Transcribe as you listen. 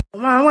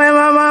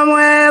Mama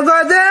mwe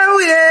kote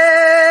uye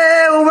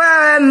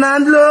uba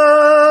nandlo.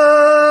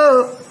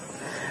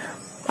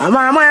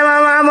 Mama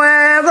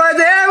mwe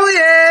kote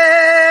uye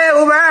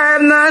uba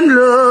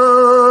nandlo.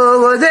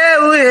 Kote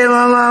uye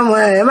mama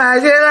mwe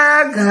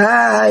majira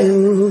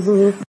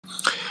kayu.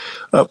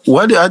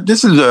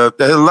 This is a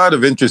lot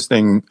of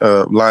interesting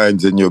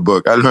lines in your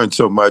book. I learned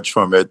so much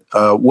from it.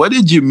 What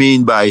did you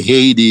mean by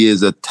Haiti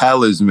as a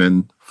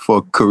talisman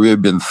for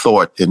Caribbean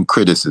thought and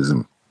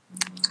criticism?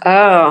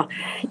 Oh,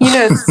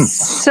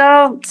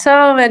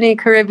 so many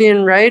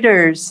Caribbean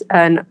writers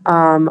and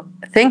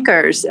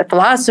thinkers,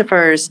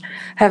 philosophers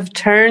have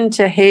turned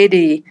to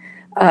Haiti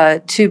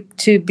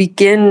to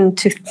begin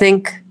to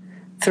think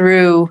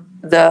through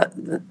the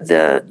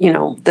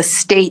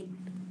state.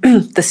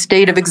 The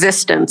state of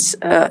existence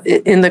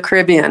in the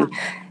Caribbean.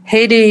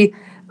 Haiti,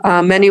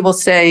 many will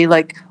say,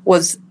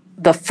 was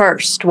the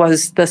first,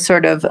 was the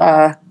sort of,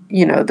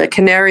 the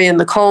canary in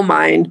the coal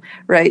mine,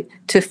 right,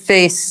 to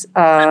face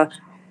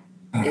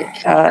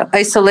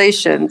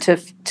isolation, to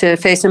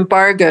face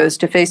embargoes,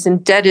 to face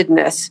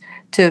indebtedness,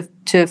 to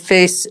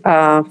face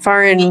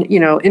foreign,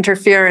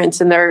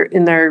 interference in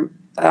their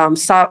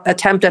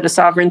attempt at a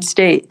sovereign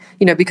state,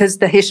 because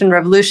the Haitian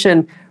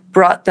Revolution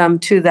brought them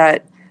to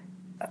that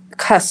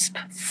cusp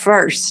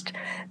first.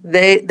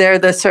 They're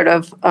the sort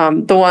of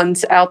the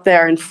ones out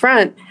there in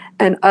front,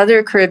 and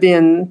other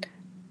Caribbean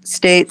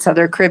states,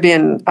 other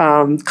Caribbean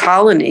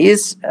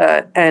colonies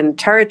and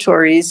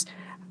territories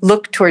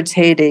look towards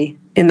Haiti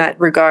in that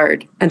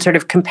regard and sort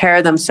of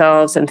compare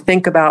themselves and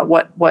think about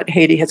what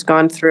Haiti has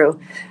gone through.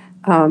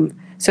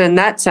 So in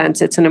that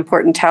sense, it's an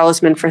important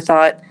talisman for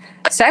thought.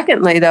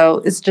 Secondly,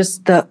 though, it's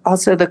just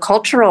also the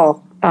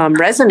cultural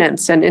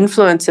resonance and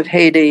influence of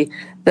Haiti,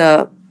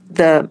 the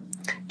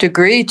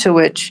degree to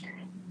which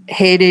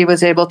Haiti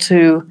was able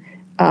to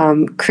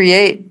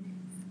create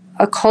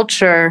a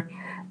culture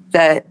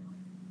that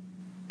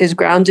is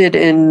grounded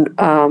in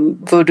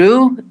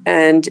voodoo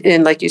and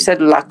in, like you said,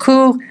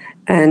 laku,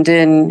 and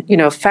in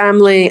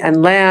family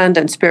and land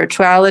and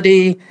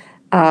spirituality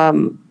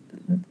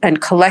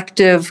and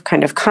collective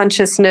kind of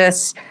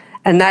consciousness.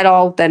 And that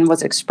all then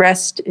was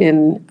expressed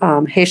in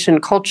Haitian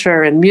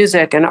culture and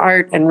music and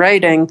art and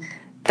writing.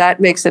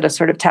 That makes it a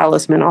sort of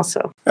talisman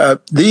also.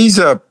 These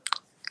are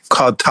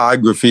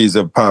cartographies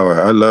of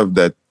power. I love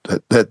that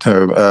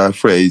term,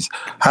 phrase.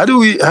 How do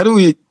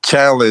we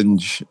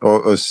challenge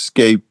or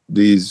escape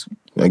these,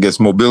 I guess,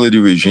 mobility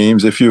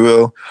regimes, if you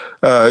will?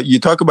 You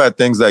talk about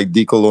things like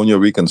decolonial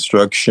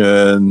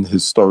reconstruction,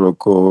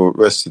 historical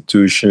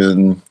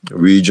restitution,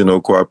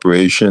 regional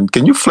cooperation.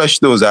 Can you flesh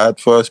those out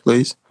for us,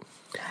 please?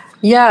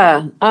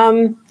 Yeah.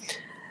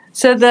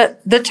 So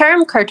the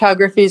term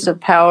cartographies of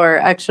power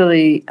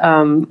actually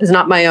is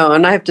not my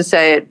own. I have to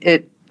say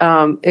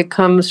it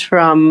comes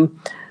from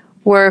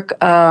work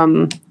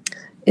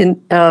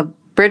of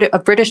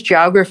British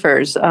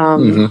geographers,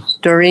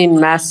 Doreen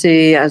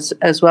Massey,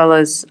 as well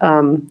as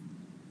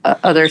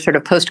other sort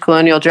of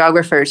post-colonial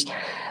geographers.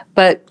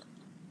 But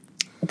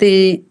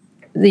the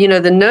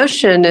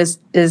notion is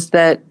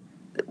that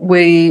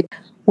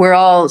we're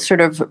all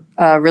sort of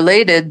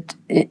related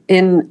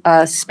in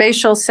a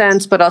spatial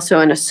sense, but also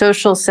in a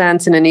social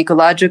sense, in an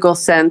ecological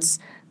sense,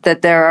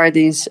 that there are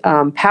these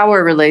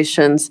power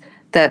relations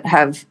that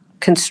have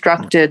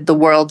constructed the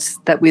worlds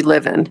that we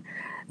live in.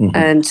 Mm-hmm.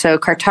 And so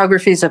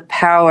cartographies of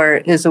power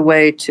is a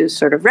way to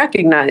sort of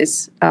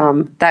recognize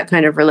that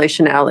kind of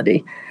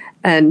relationality.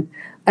 And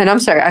I'm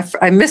sorry, I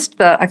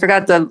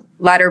forgot the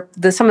latter,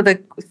 some of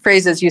the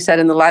phrases you said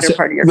in the latter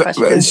part of your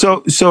question. So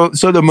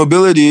the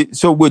mobility,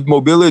 would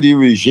mobility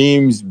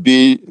regimes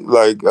be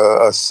like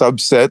a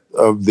subset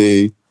of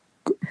the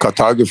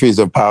cartographies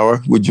of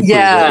power? Would you?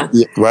 Yeah. Put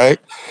that, right.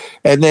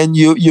 And then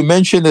you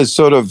mentioned as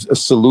sort of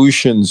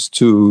solutions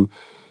to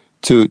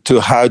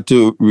how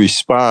to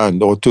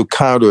respond or to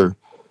counter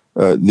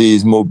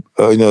these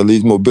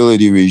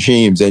mobility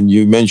regimes, and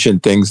you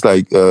mentioned things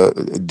like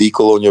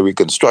decolonial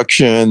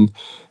reconstruction,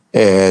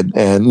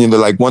 and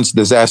like once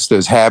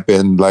disasters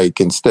happen,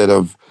 like instead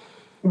of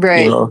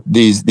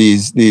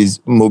these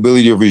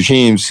mobility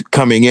regimes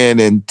coming in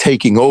and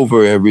taking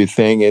over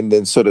everything, and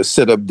then sort of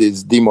set up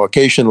these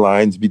demarcation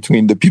lines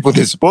between the people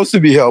they're supposed to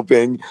be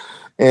helping,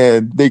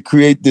 and they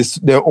create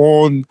their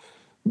own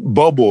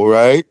bubble,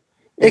 right?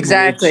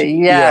 Exactly.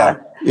 Yeah.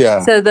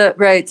 So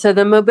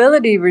the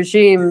mobility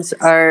regimes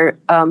are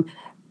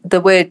the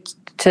way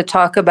to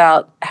talk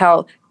about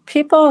how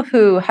people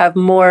who have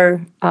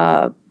more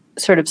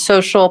sort of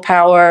social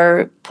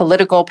power,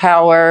 political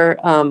power,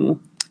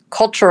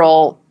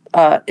 cultural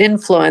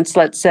influence,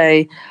 let's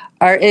say,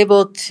 are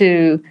able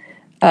to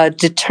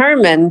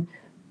determine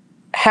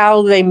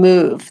how they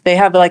move. They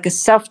have like a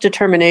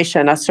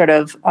self-determination, a sort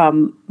of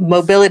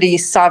mobility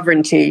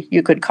sovereignty,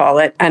 you could call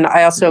it. And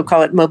I also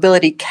call it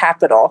mobility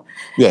capital.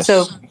 Yes.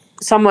 So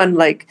someone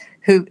like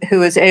who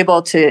is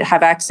able to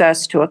have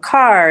access to a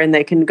car, and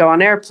they can go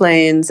on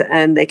airplanes,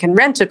 and they can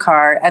rent a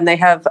car, and they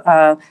have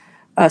a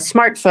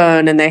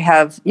smartphone, and they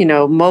have,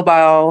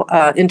 mobile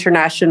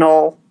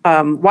international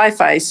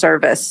Wi-Fi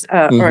service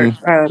or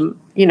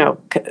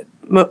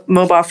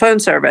mobile phone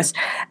service.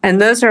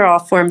 And those are all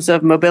forms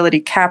of mobility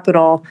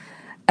capital,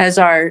 as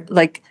are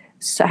like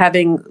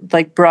having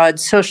like broad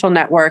social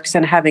networks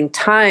and having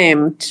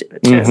time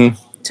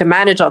to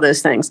manage all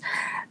those things.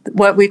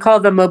 What we call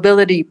the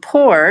mobility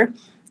poor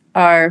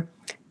are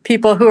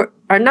people who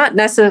are not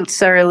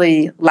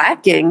necessarily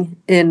lacking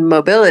in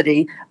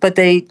mobility, but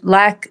they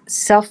lack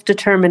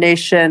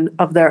self-determination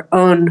of their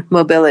own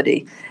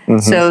mobility.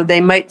 So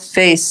they might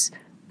face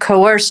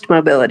coerced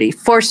mobility,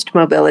 forced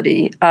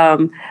mobility,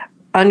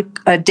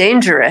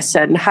 dangerous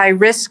and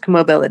high-risk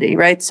mobility,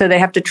 right? So they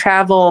have to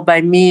travel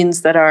by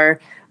means that are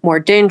more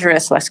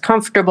dangerous, less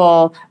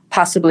comfortable,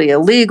 possibly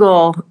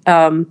illegal.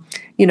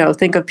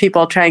 Think of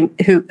people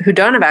who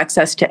don't have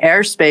access to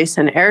airspace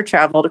and air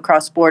travel to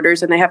cross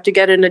borders, and they have to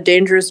get in a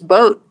dangerous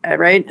boat,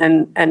 right,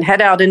 and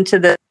head out into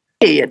the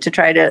sea to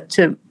try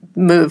to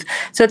move.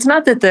 So it's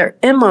not that they're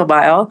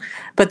immobile,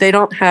 but they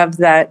don't have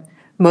that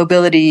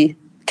mobility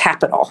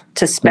capital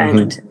to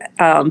spend.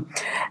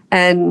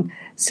 And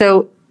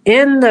so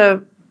in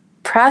the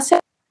process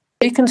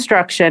of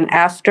reconstruction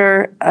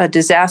after a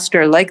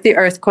disaster like the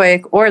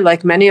earthquake or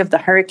like many of the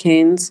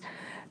hurricanes,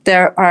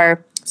 there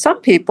are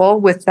some people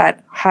with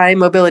that high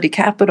mobility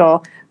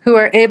capital who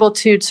are able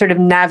to sort of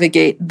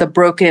navigate the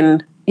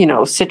broken,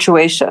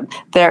 situation.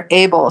 They're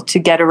able to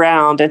get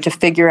around and to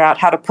figure out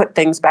how to put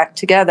things back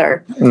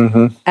together.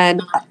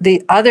 And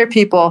the other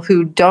people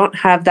who don't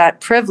have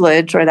that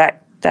privilege or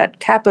that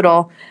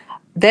capital,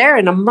 they're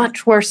in a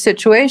much worse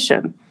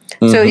situation.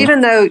 So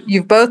even though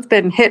you've both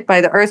been hit by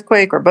the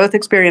earthquake or both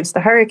experienced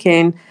the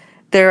hurricane,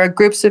 there are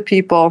groups of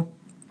people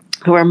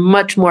who are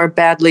much more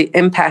badly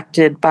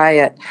impacted by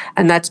it.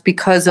 And that's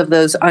because of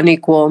those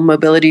unequal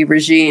mobility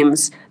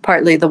regimes,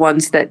 partly the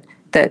ones that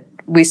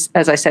we,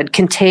 as I said,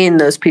 contain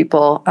those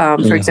people.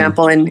 For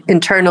example, in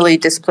internally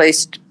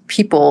displaced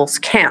people's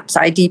camps,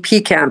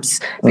 IDP camps,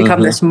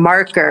 become this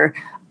marker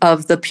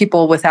of the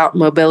people without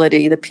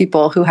mobility, the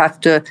people who have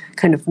to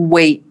kind of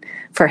wait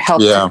for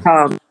help to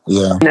come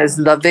as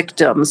the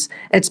victims.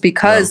 It's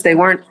because they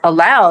weren't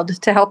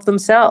allowed to help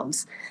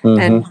themselves.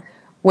 And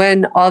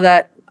when all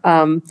that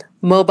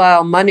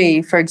mobile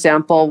money, for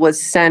example,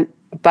 was sent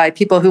by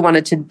people who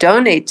wanted to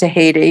donate to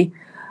Haiti,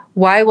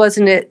 why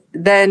wasn't it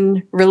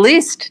then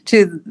released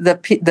to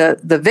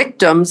the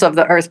victims of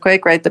the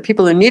earthquake, right? The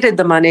people who needed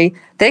the money,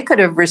 they could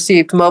have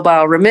received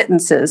mobile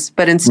remittances,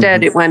 but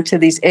instead it went to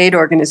these aid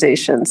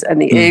organizations,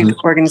 and the aid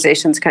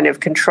organizations kind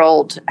of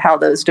controlled how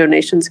those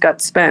donations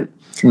got spent.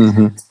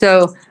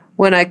 So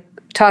when I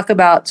talk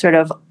about sort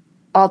of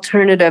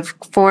alternative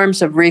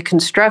forms of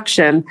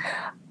reconstruction,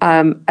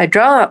 I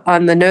draw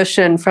on the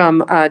notion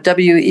from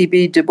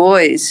W.E.B. Du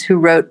Bois, who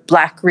wrote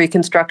Black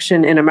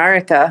Reconstruction in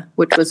America,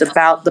 which was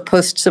about the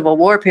post-Civil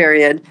War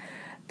period.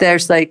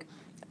 There's like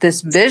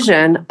this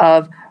vision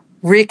of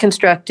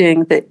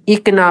reconstructing the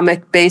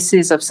economic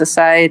bases of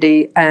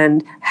society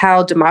and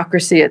how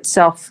democracy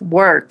itself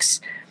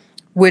works,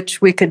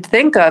 which we could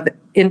think of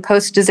in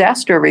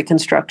post-disaster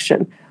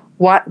reconstruction.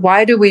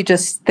 Why do we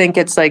just think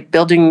it's like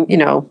building,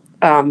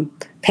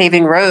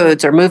 paving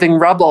roads or moving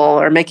rubble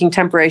or making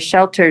temporary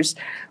shelters?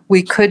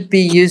 We could be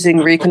using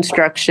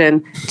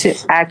reconstruction to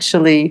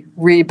actually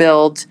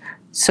rebuild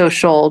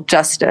social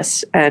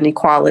justice and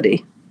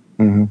equality.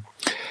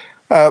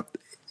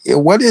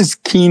 What is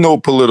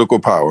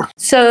kenopolitical power?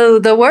 So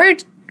the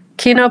word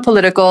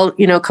kenopolitical,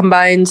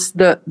 combines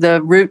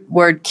the root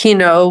word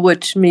keno,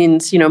 which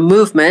means,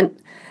 movement,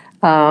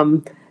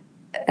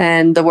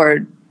 and the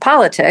word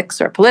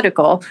politics or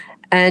political.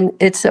 And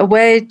it's a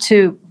way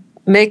to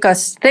make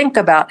us think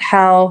about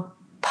how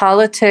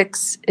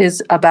politics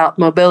is about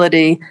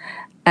mobility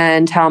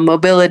and how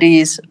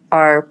mobilities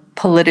are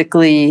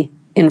politically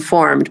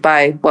informed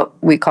by what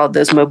we call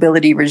those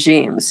mobility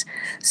regimes.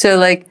 So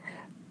like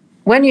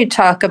when you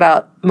talk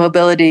about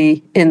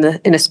mobility in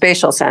a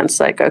spatial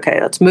sense, like,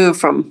 okay, let's move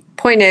from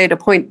point A to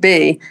point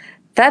B,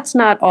 that's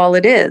not all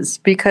it is,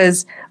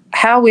 because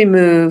how we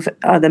move,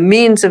 the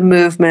means of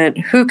movement,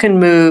 who can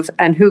move,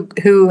 and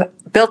who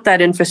built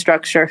that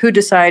infrastructure, who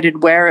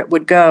decided where it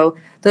would go,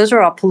 those are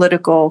all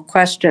political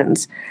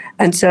questions.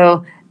 And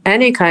so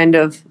any kind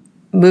of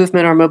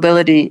movement or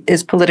mobility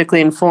is politically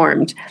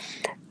informed.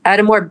 At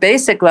a more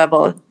basic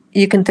level,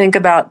 you can think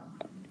about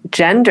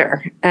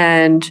gender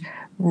and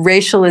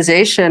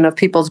racialization of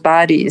people's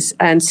bodies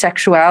and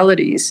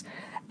sexualities,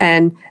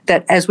 and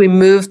that as we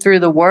move through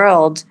the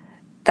world,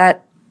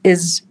 that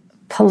is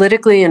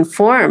politically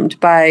informed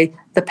by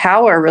the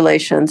power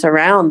relations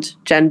around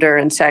gender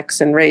and sex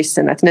and race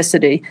and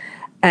ethnicity.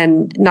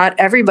 And not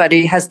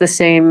everybody has the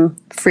same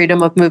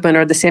freedom of movement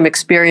or the same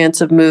experience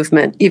of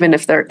movement, even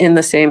if they're in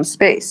the same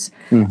space.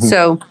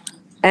 So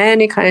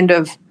any kind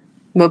of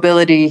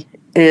mobility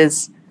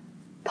is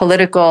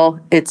political.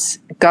 It's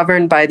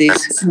governed by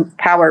these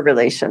power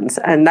relations.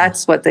 And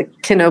that's what the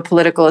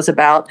kenopolitical is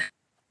about,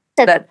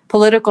 that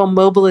political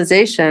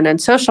mobilization and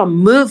social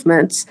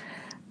movements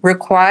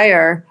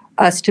require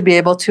us to be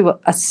able to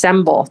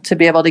assemble, to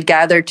be able to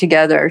gather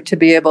together, to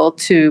be able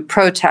to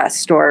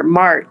protest or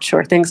march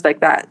or things like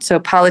that. So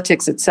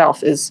politics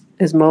itself is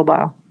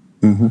mobile.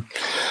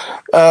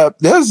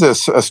 There's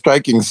a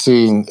striking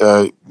scene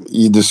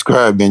you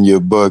described in your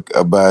book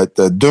about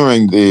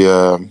during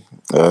the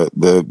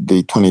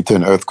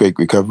 2010 earthquake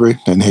recovery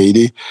in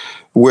Haiti,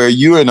 where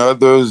you and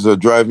others are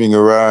driving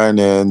around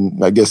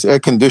in, I guess,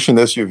 air-conditioned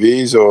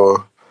SUVs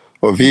or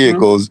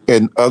vehicles,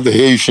 and other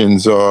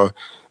Haitians are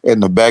in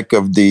the back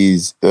of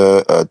these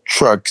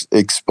trucks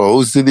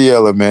exposed to the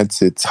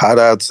elements. It's hot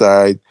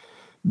outside.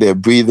 They're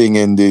breathing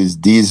in these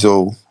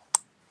diesel,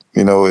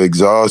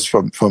 exhaust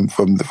from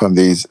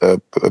these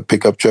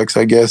pickup trucks,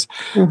 I guess.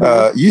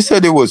 You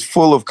said it was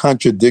full of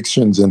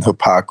contradictions and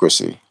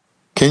hypocrisy.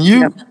 Can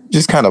you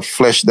just kind of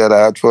flesh that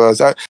out for us?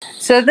 A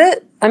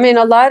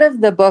lot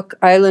of the book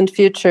Island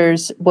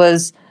Futures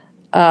was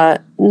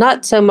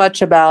not so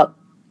much about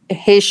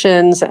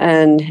Haitians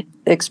and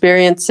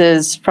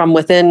experiences from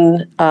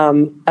within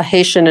a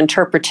Haitian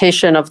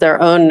interpretation of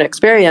their own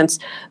experience,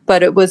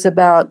 but it was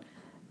about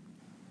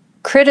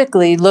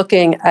critically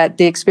looking at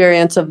the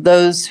experience of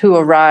those who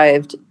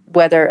arrived,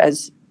 whether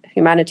as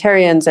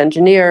humanitarians,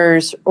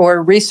 engineers,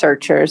 or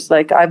researchers.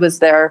 Like I was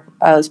there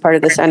as part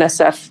of this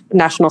NSF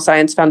National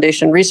Science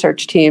Foundation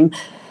research team.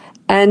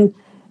 And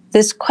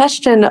this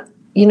question,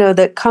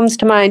 that comes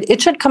to mind,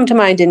 it should come to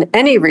mind in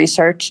any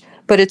research,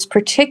 but it's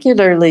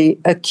particularly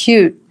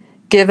acute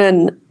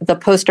given the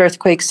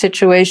post-earthquake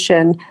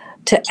situation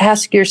to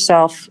ask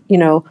yourself,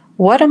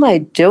 what am I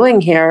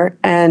doing here?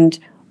 And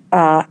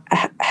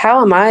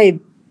how am I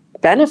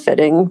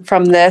benefiting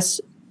from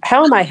this?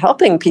 How am I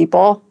helping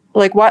people?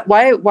 Like,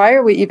 why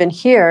are we even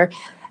here?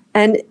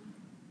 And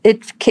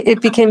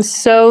it became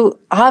so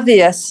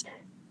obvious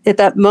at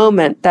that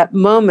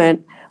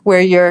moment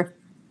where you're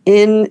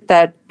in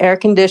that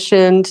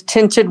air-conditioned,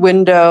 tinted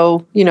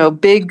window,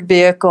 big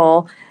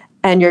vehicle,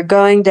 and you're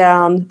going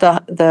down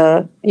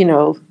the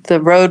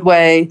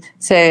roadway.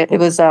 Say it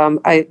was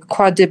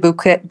Croix de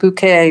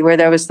Bouquet, where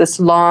there was this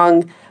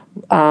long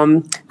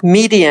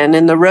median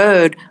in the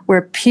road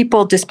where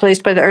people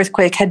displaced by the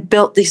earthquake had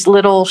built these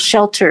little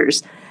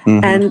shelters,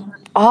 and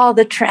all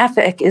the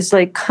traffic is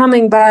like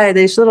coming by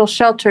these little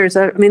shelters.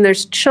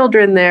 There's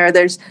children there,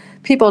 there's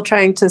people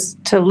trying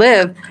to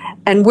live,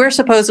 and we're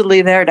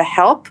supposedly there to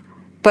help,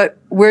 but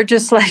we're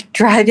just like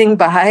driving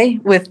by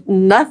with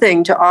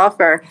nothing to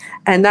offer.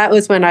 And that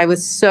was when I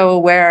was so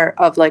aware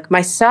of like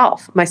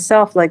myself,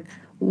 like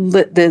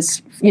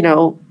this,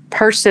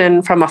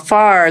 person from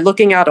afar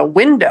looking out a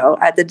window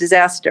at the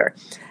disaster.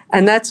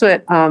 And that's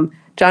what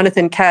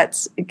Jonathan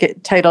Katz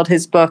titled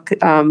his book,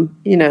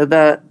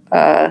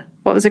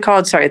 what was it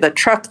called? Sorry, the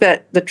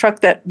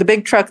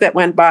big truck that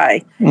went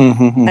by.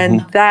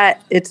 And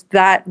it's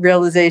that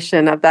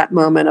realization of that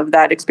moment, of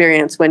that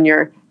experience when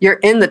you're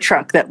in the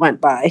truck that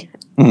went by.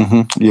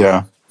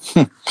 Yeah.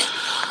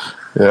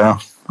 Yeah.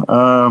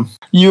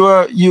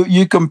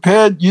 You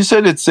compared. You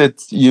said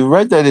you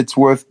read that it's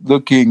worth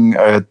looking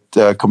at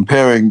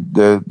comparing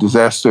the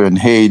disaster in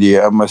Haiti.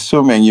 I'm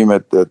assuming you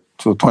meant the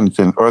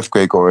 2010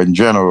 earthquake, or in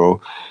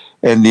general,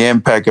 and the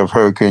impact of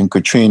Hurricane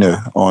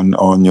Katrina on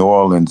New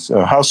Orleans.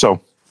 How so?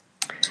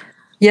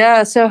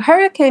 Yeah, so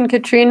Hurricane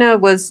Katrina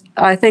was,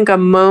 I think, a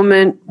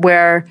moment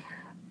where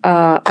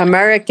U.S.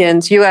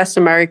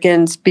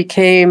 Americans,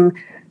 became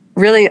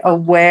really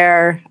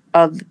aware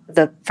of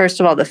first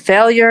of all, the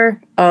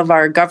failure of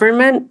our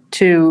government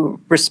to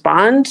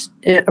respond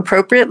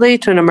appropriately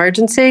to an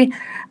emergency,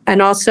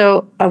 and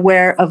also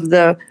aware of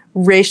the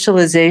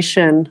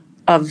racialization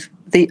of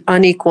the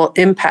unequal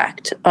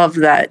impact of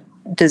that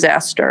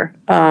disaster.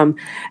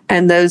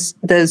 And those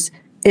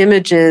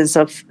images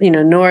of,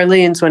 New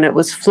Orleans when it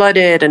was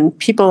flooded and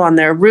people on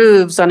their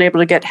roofs unable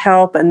to get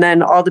help, and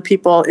then all the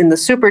people in the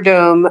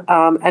Superdome,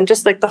 and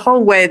just like the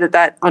whole way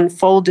that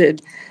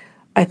unfolded,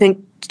 I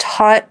think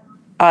taught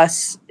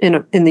us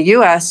in the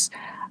U.S.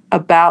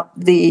 about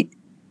the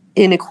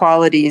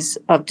inequalities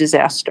of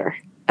disaster,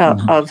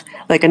 of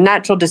like a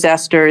natural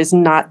disaster is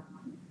not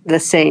the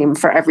same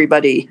for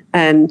everybody,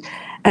 and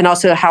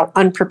also how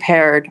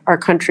unprepared our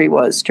country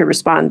was to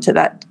respond to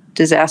that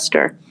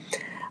disaster.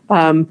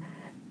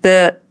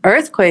 The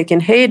earthquake in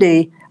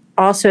Haiti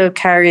also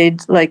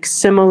carried like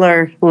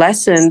similar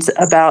lessons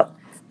about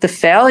the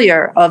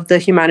failure of the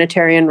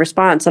humanitarian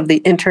response, of the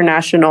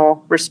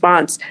international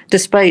response,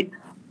 despite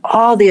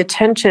all the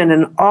attention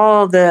and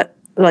all the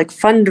like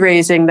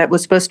fundraising that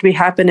was supposed to be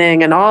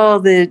happening, and all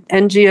the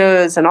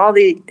NGOs and all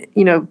the,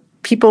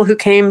 people who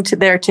came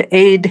there to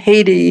aid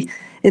Haiti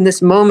in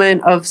this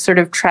moment of sort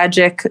of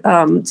tragic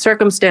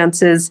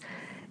circumstances.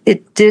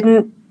 It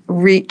didn't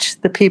reach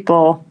the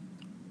people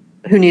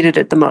who needed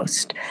it the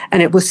most.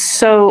 And it was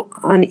so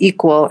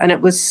unequal, and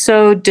it was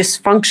so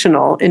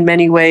dysfunctional in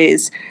many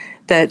ways,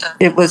 that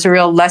it was a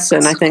real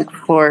lesson, I think,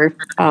 for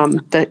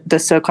the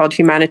so-called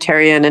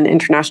humanitarian and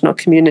international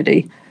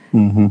community.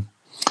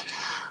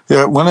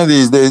 Yeah, one of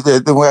these days,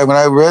 when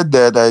I read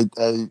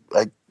that,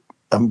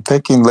 I'm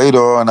thinking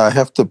later on I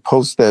have to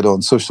post that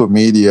on social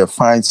media,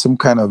 find some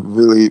kind of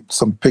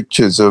some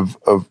pictures of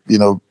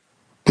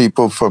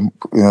people from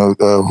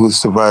who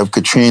survived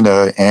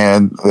Katrina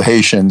and the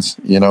Haitians,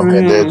 and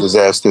their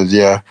disasters.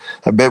 Yeah,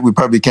 I bet we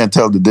probably can't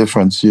tell the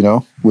difference.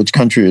 Which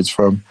country it's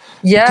from.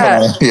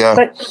 Yeah. Yeah.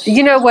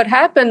 But what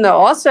happened though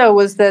also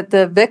was that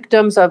the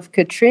victims of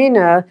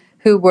Katrina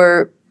who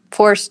were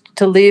forced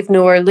to leave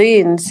New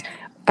Orleans,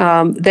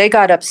 they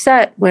got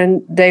upset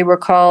when they were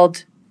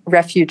called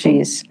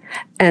refugees,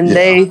 and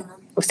they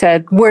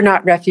said, "We're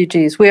not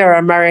refugees. We are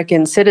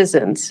American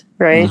citizens,"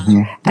 right?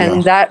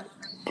 And that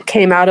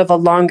came out of a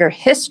longer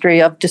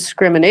history of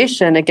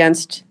discrimination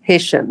against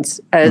Haitians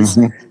as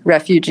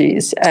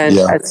refugees and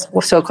as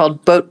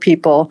so-called boat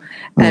people.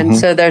 And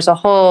so there's a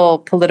whole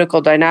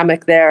political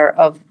dynamic there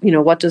of,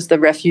 what does the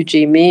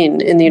refugee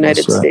mean in the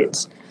United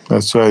States?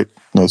 That's right.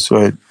 That's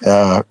right.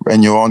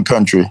 In your own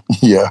country.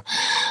 Yeah.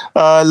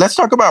 Let's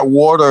talk about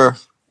water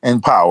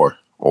and power,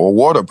 or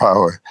water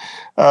power.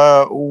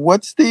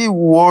 What's the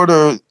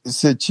water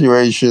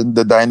situation,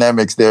 the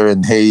dynamics there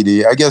in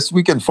Haiti? I guess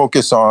we can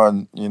focus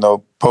on,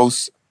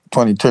 post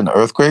 2010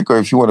 earthquake, or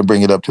if you want to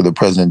bring it up to the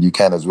present, you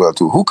can as well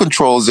too. Who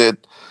controls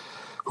it?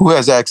 Who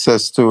has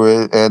access to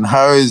it? And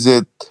how is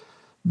it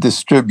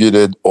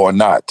distributed or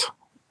not?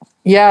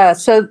 Yeah.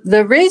 So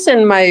the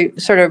reason my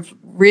sort of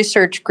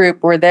research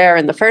group were there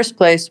in the first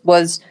place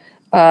was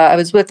I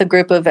was with a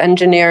group of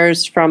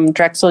engineers from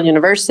Drexel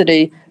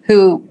University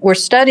who were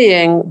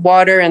studying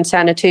water and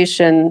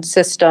sanitation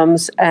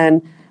systems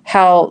and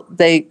how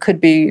they could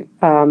be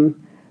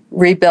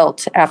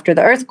rebuilt after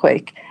the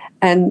earthquake.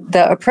 And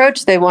the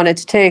approach they wanted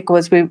to take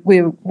was we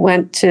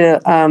went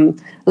to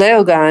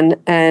Léogâne,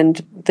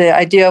 and the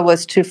idea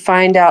was to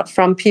find out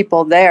from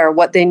people there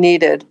what they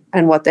needed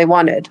and what they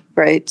wanted,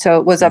 right? So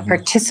it was a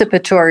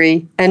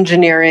participatory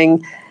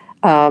engineering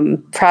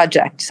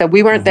project. So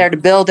we weren't there to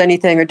build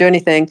anything or do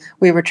anything.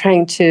 We were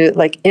trying to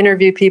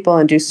interview people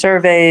and do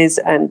surveys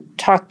and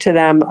talk to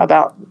them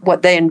about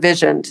what they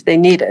envisioned they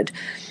needed.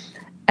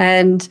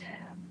 And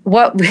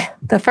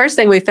the first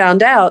thing we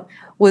found out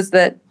was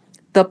that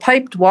the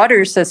piped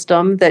water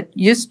system that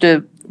used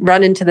to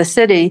run into the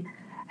city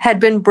had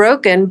been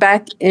broken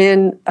back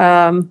in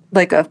I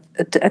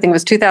think it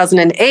was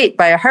 2008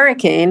 by a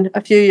hurricane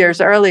a few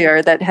years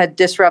earlier that had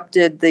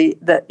disrupted the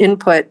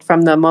input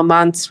from the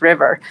Momance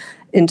River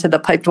into the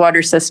piped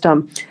water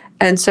system.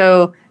 And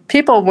so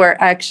people were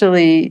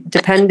actually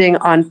depending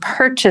on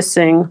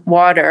purchasing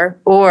water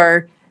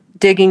or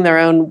digging their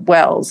own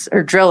wells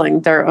or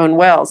drilling their own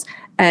wells.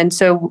 And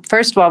so,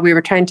 first of all, we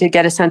were trying to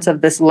get a sense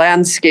of this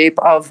landscape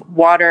of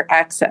water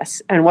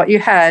access. And what you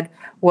had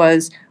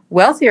was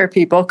wealthier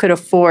people could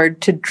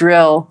afford to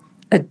drill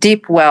a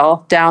deep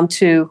well down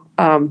to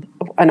an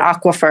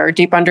aquifer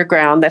deep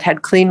underground that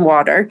had clean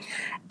water.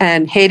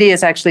 And Haiti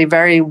is actually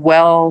very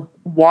well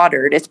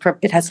watered.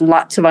 It has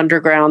lots of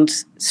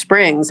underground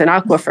springs and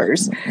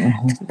aquifers.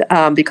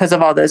 Because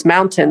of all those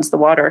mountains, the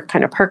water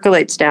kind of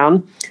percolates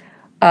down.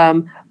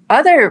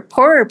 Other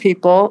poorer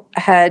people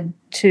had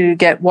to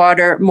get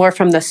water more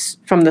from the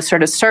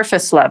sort of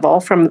surface level,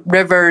 from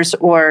rivers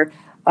or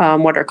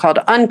what are called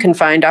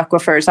unconfined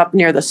aquifers up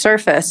near the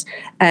surface.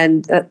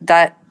 And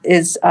that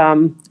is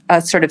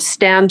a sort of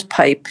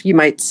standpipe you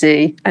might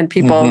see, and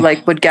people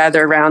would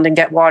gather around and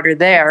get water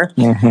there.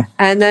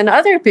 And then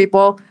other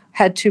people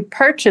had to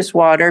purchase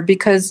water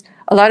because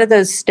a lot of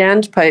those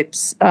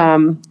standpipes,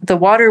 the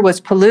water was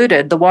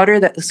polluted. The water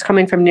that was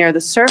coming from near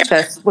the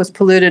surface was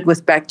polluted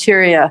with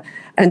bacteria.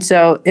 And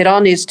so it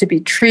all needs to be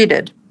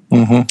treated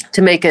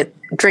to make it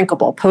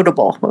drinkable,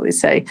 potable, what we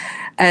say.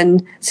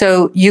 And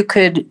so you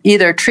could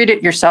either treat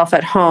it yourself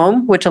at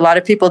home, which a lot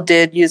of people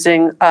did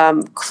using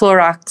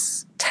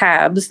Clorox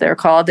tabs, they're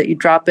called, that you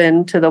drop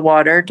into the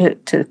water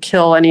to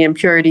kill any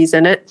impurities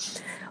in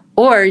it.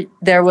 Or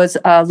there was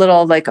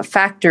a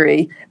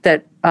factory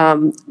that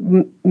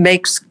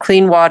makes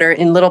clean water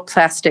in little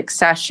plastic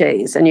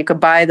sachets, and you could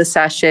buy the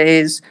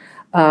sachets,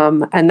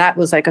 and that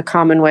was a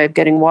common way of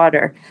getting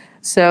water.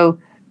 So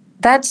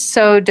that's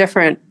so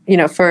different,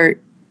 for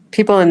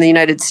people in the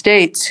United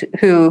States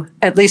who,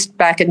 at least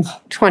back in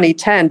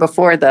 2010,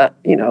 before the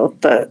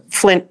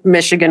Flint,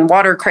 Michigan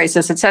water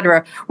crisis, et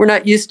cetera, were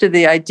not used to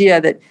the idea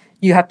that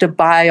you have to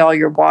buy all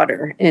your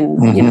water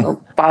in,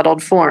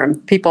 bottled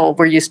form. People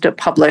were used to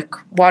public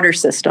water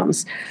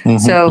systems.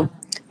 So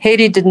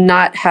Haiti did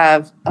not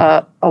have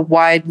a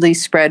widely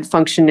spread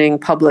functioning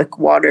public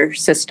water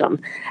system.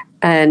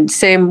 And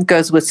same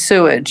goes with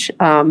sewage.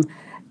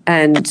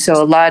 And so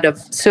a lot of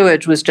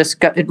sewage was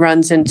it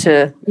runs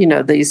into,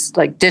 these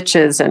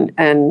ditches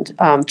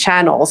and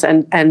channels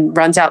and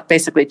runs out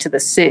basically to the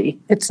sea.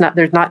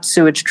 There's not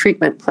sewage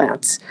treatment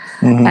plants.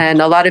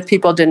 And a lot of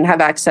people didn't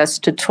have access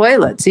to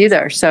toilets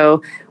either.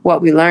 So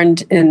what we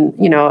learned in,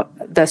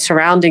 the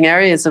surrounding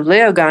areas of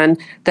Léogâne,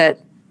 that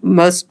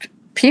most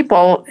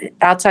people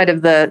outside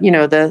of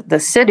the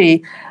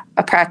city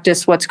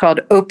practice what's called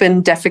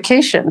open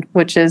defecation,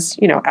 which is,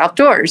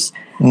 outdoors,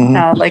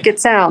 like it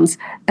sounds.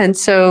 And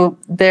so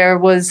there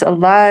was a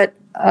lot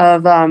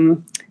of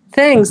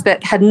things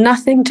that had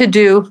nothing to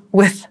do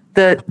with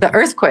the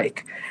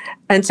earthquake.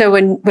 And so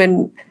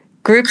when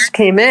groups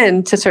came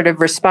in to sort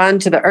of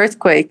respond to the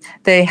earthquake,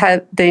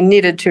 they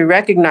needed to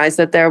recognize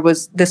that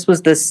this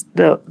was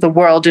the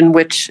world in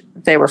which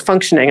they were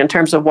functioning in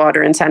terms of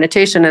water and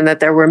sanitation, and that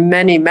there were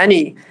many,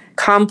 many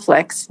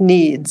complex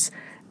needs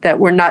that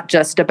were not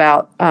just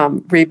about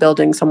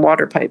rebuilding some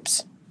water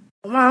pipes.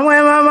 So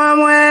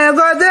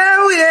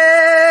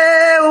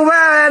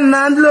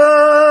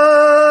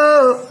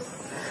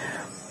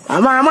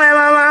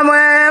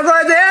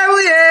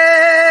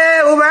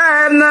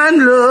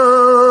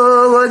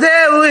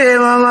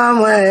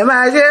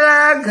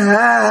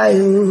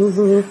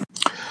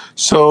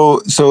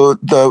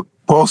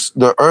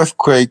the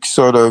earthquake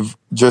sort of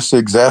just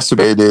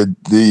exacerbated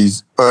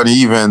these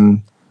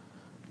uneven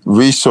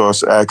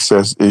resource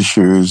access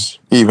issues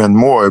even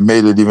more. It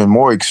made it even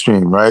more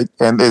extreme, right?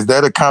 And does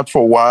that account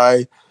for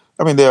why?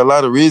 I mean, there are a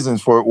lot of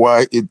reasons for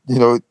why it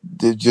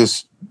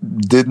just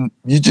didn't.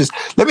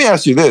 Let me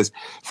ask you this: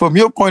 from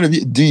your point of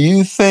view, do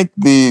you think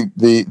the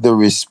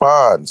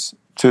response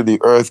to the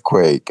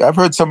earthquake? I've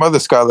heard some other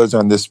scholars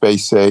on this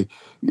space say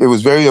it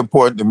was very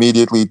important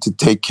immediately to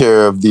take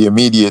care of the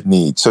immediate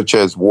needs, such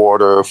as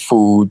water,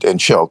 food,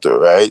 and shelter,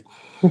 right?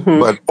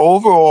 Mm-hmm. But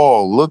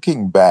overall,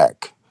 looking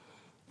back,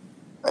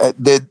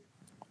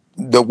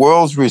 the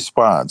world's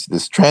response,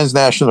 this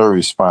transnational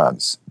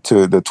response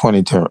to the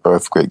 2010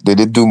 earthquake,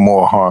 did it do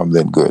more harm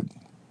than good?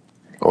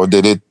 Or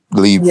did it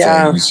leave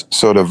things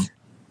sort of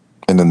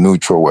in a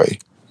neutral way?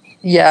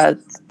 Yeah,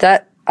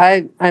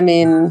 I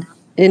mean,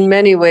 in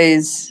many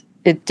ways,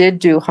 it did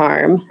do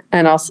harm,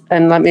 and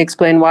let me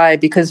explain why.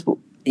 Because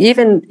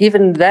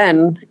even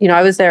then,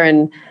 I was there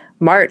in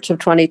March of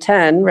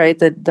 2010, right?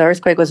 The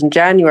earthquake was in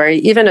January.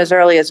 Even as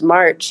early as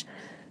March,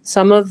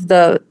 some of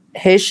the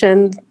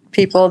Haitian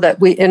people that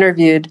we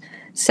interviewed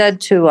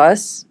said to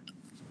us,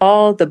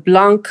 all the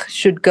Blanc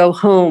should go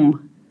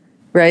home,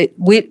 right?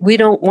 We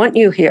don't want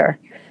you here.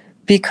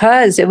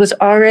 Because it was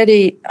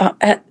already,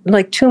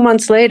 like 2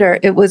 months later,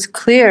 it was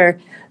clear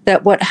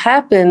that what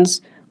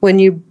happens when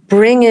you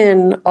bring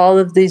in all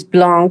of these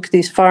Blanc,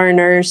 these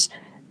foreigners,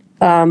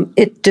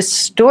 it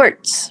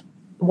distorts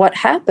what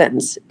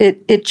happens.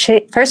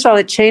 First of all,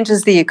 it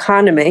changes the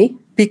economy,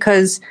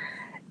 because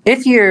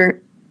if you're,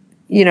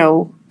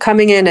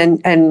 coming in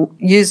and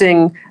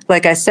using,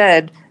 like I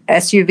said,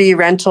 SUV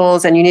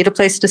rentals, and you need a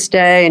place to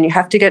stay, and you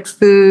have to get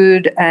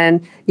food,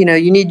 and you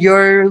need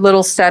your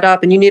little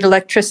setup, and you need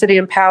electricity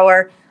and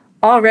power,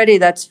 already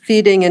that's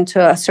feeding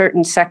into a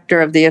certain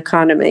sector of the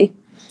economy.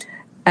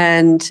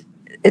 And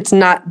it's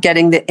not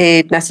getting the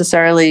aid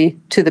necessarily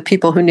to the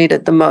people who need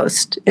it the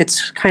most.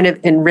 It's kind of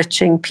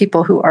enriching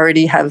people who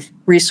already have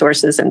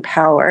resources and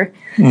power.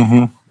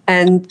 Mm-hmm.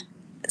 And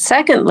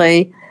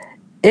secondly,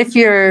 if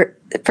you're,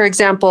 for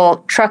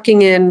example,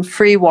 trucking in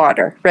free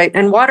water, right?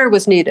 And water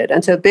was needed.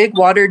 And so big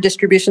water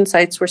distribution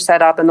sites were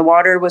set up and the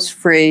water was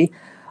free.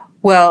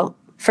 Well,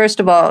 first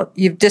of all,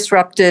 you've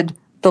disrupted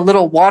the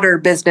little water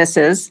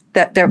businesses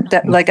that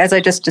like, as I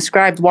just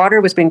described,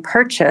 water was being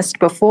purchased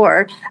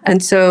before.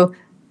 And so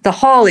the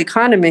whole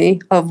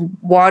economy of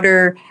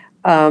water,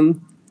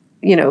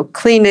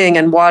 cleaning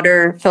and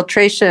water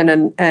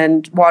filtration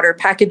and water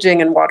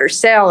packaging and water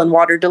sale and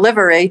water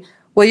delivery,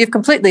 well, you've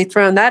completely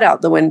thrown that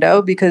out the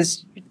window,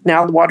 because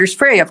now the water's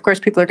free. Of course,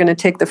 people are going to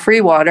take the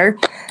free water.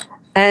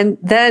 And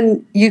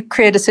then you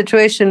create a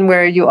situation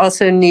where you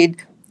also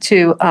need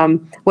to,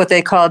 what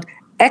they called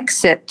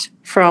exit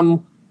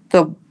from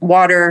the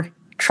water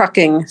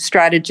trucking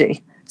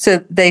strategy.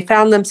 So they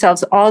found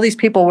themselves, all these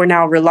people were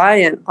now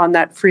reliant on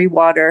that free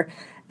water,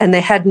 and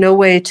they had no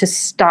way to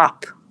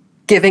stop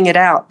giving it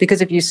out,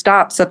 because if you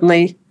stop,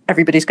 suddenly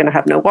everybody's going to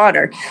have no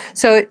water.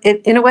 So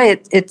in a way,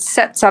 it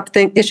sets up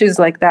issues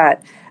like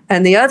that.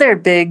 And the other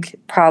big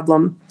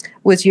problem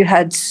was you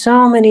had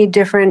so many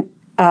different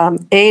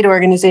aid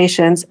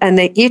organizations, and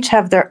they each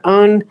have their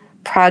own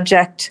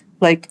project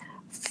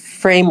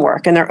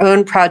framework and their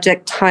own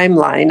project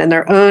timeline and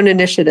their own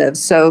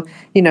initiatives. So,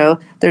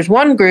 there's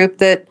one group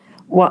that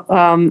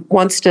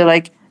wants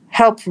to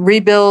help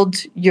rebuild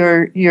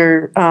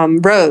your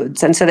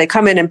roads. And so they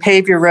come in and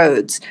pave your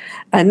roads.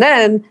 And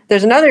then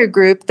there's another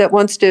group that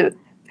wants to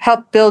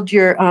help build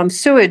your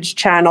sewage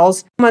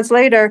channels months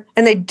later,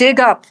 and they dig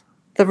up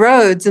the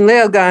roads in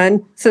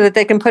Leogane so that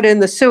they can put in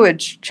the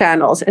sewage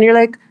channels. And you're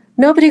like,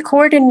 nobody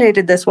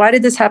coordinated this. Why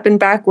did this happen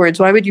backwards?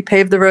 Why would you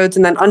pave the roads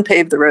and then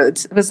unpave the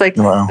roads? It was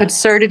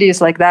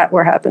absurdities like that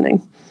were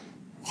happening.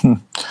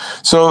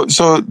 So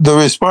the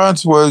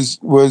response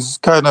was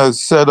kind of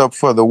set up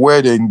for the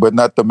wedding, but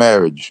not the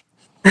marriage.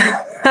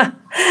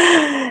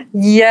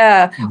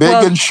 Yeah.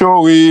 Big and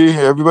showy.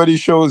 Everybody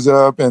shows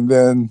up, and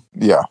then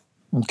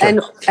Okay.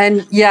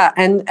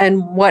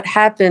 And what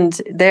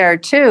happened there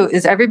too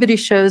is everybody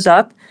shows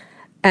up,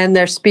 and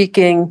they're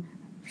speaking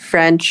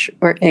French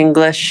or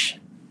English,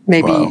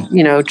 maybe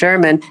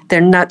German. They're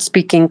not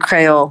speaking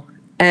Creole,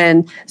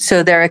 and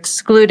so they're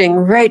excluding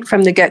right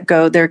from the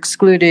get-go. They're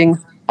excluding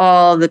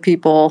all the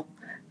people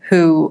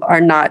who are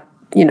not,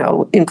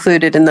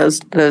 included in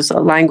those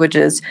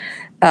languages,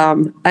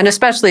 and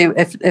especially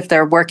if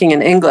they're working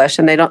in English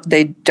and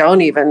they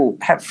don't even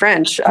have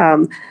French.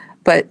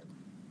 But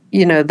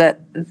that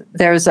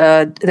there was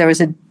a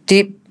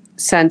deep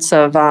sense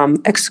of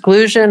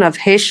exclusion of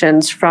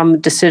Haitians from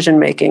decision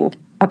making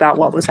about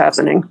what was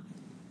happening.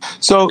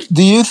 So,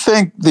 do you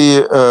think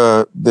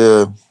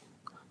the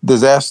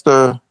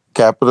disaster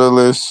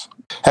capitalists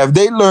have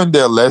they learned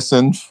their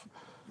lesson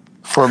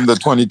from the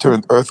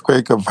 2010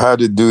 earthquake of how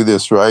to do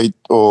this right,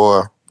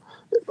 or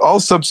all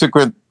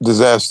subsequent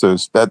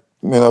disasters that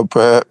I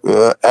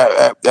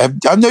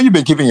know you've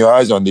been keeping your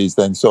eyes on these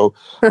things. So,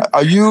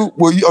 are you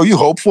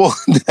hopeful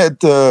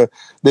that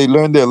they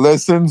learned their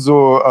lessons,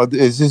 or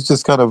is this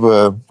just kind of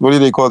a, what do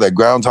they call that,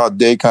 Groundhog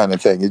Day kind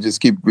of thing? You just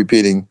keep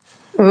repeating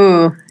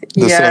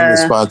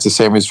the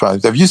same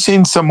response. Have you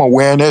seen some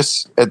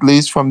awareness, at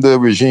least from the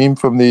regime,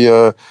 from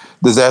the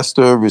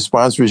disaster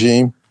response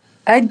regime?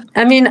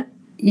 I mean,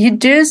 you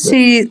do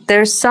see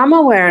there's some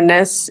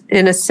awareness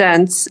in a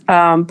sense,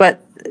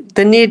 but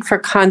the need for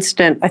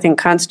constant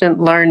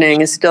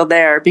learning is still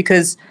there,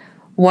 because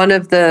one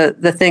of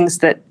the things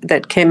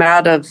that came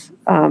out of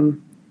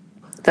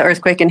the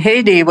earthquake in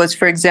Haiti was,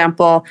 for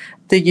example,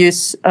 the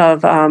use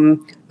of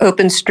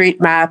open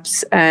street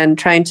maps and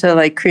trying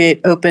to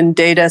create open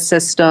data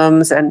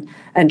systems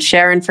and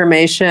share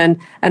information,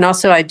 and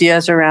also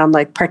ideas around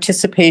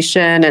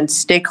participation and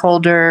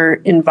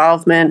stakeholder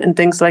involvement and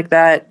things like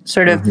that.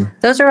 Sort of,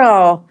 those are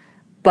all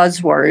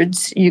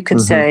buzzwords, you could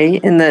say,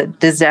 in the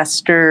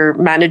disaster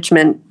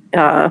management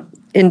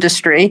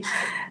industry.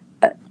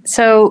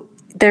 So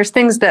there's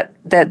things that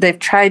they've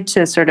tried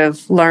to sort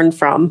of learn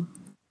from.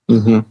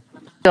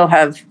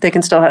 They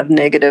can still have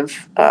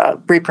negative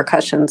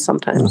repercussions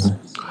sometimes.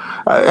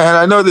 And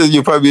I know that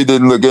you probably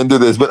didn't look into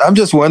this, but I'm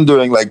just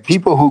wondering,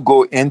 people who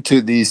go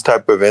into these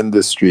type of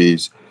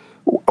industries,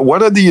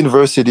 what are the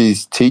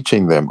universities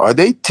teaching them? Are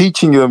they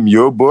teaching them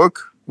your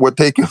book? What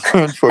they can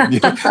learn from you?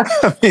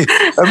 I mean,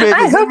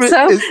 I hope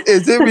so.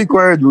 Is it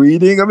required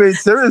reading? I mean,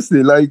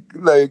 seriously, for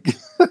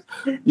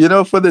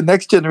the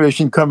next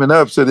generation coming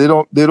up, so they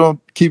don't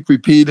keep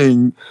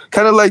repeating.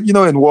 Kind of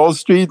in Wall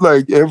Street,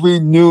 every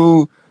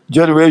new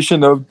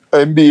generation of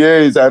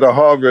MBAs out of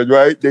Harvard,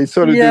 right? They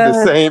sort of do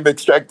the same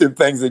extractive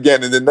things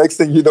again, and the next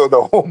thing you know,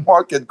 the whole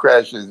market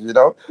crashes.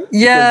 Because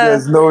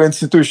there's no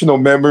institutional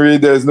memory,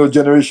 there's no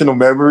generational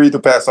memory to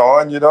pass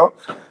on.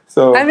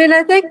 So, I mean,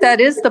 I think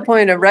that is the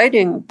point of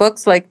writing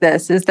books like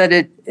this, is that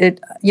it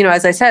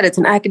as I said, it's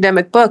an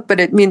academic book, but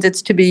it means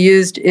it's to be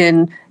used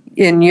in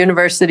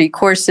university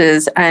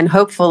courses and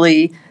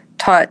hopefully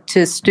taught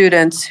to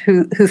students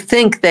who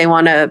think they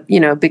want to,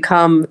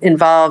 become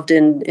involved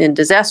in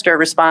disaster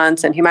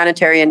response and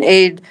humanitarian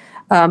aid.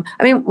 I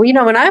mean,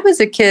 when I was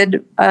a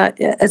kid,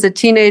 as a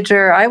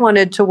teenager, I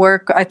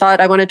thought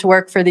I wanted to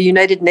work for the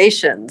United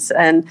Nations.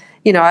 And,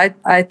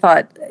 I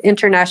thought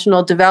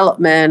international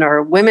development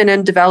or women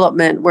in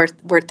development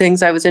were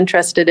things I was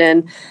interested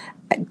in.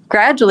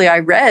 Gradually, I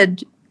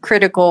read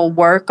critical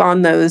work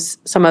on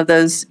some of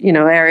those,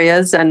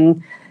 areas,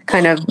 and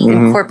kind of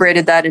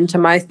incorporated that into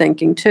my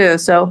thinking too.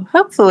 So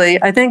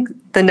hopefully, I think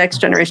the next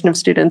generation of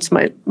students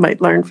might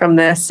learn from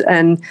this.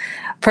 And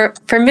for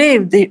me,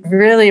 the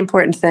really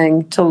important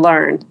thing to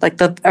learn,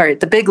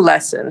 the big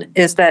lesson,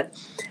 is that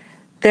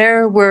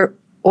there were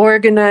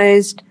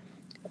organized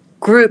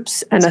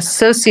groups and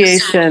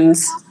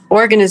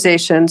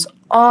organizations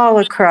all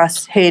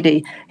across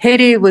Haiti.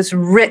 Haiti was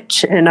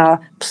rich in a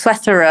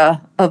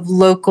plethora of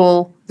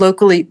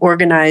locally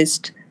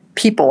organized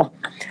people.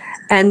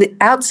 And the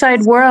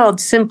outside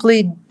world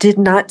simply did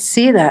not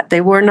see that.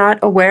 They were not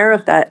aware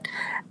of that.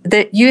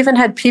 That you even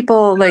had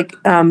people like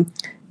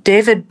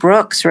David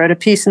Brooks wrote a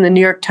piece in the New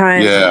York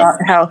Times about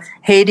how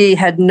Haiti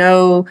had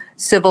no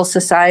civil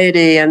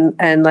society and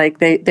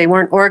they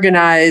weren't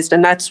organized,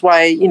 and that's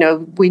why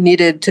we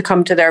needed to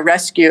come to their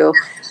rescue.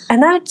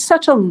 And that's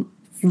such a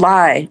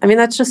lie. I mean,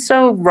 that's just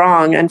so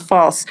wrong and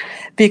false,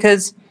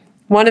 because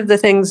one of the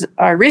things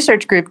our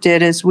research group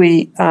did is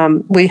we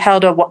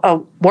held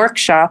a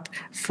workshop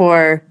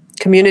for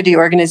community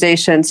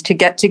organizations to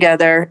get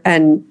together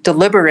and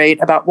deliberate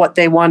about what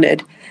they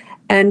wanted.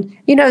 And,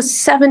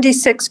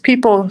 76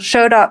 people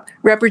showed up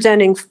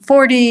representing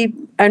 40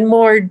 and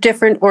more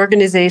different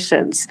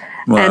organizations.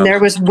 Wow. And there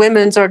was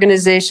women's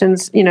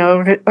organizations,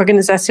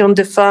 Organisation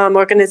de Femmes,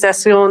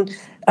 Organisation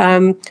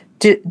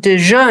de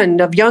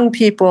Jeunes, of young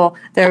people.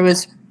 There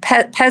was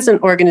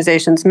peasant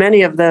organizations,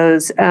 many of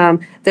those.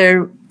 Organization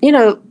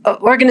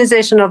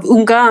of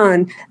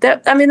Ungan.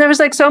 There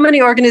was so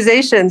many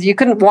organizations. You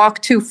couldn't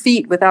walk 2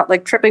 feet without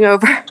tripping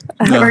over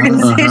an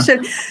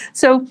organization.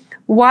 So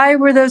why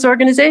were those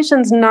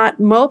organizations not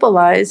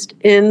mobilized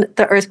in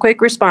the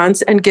earthquake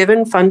response and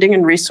given funding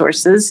and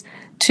resources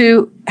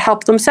to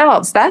help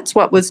themselves? That's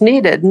what was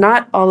needed,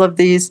 not all of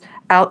these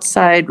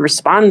outside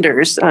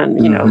responders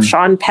and,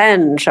 Sean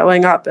Penn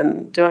showing up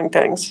and doing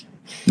things.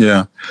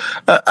 Yeah.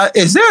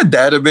 Is there a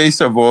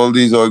database of all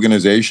these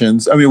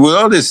organizations? I mean, with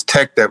all this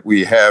tech that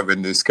we have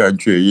in this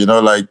country,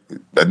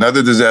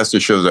 another disaster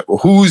shows up.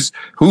 Who's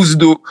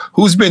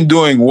been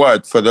doing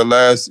what for the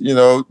last,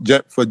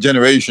 for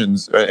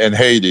generations in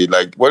Haiti?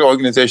 What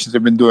organizations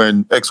have been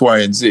doing X, Y,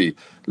 and Z?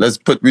 Let's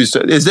put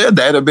research. Is there a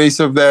database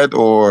of that,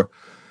 or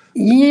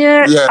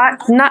Yeah,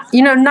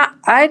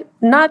 Yeah.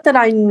 not that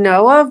I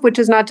know of, which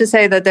is not to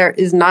say that there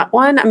is not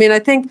one. I mean, I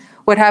think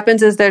what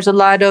happens is there's a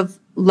lot of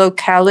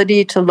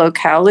locality to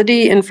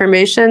locality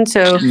information.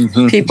 So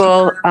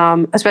people,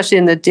 especially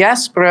in the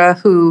diaspora,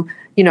 who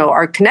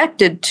are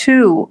connected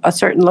to a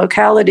certain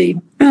locality,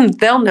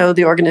 they'll know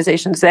the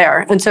organizations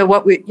there. And so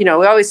what we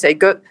always say,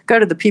 go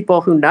to the people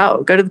who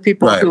know, go to the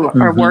people Right. who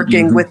are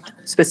working with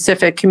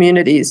specific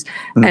communities,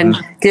 and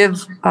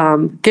give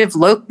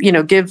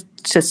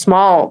to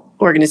small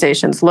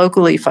organizations,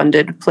 locally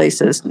funded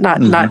places,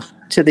 not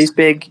to these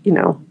big,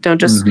 don't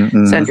just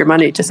send your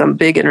money to some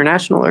big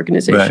international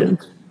organization.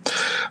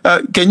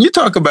 Right. Can you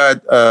talk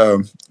about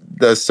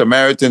the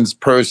Samaritan's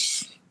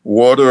Purse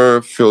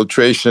water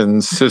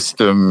filtration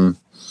system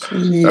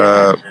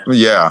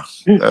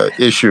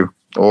issue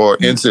or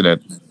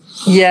incident?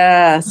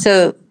 Yeah.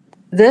 So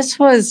this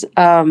was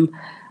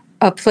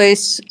a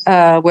place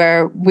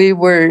where we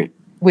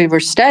were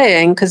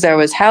staying because there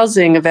was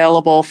housing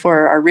available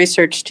for our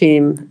research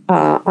team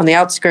on the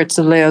outskirts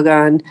of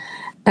Leogane,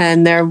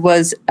 and there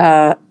was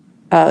a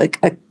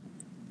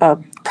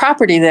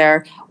property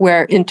there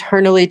where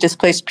internally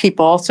displaced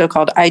people,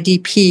 so-called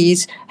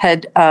IDPs,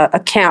 had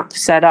a camp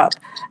set up.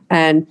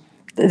 And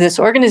this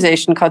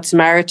organization called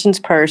Samaritan's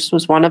Purse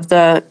was one of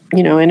the,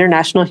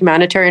 international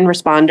humanitarian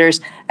responders,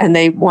 and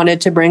they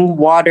wanted to bring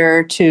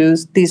water to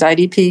these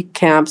IDP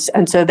camps.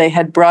 And so they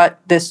had brought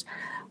this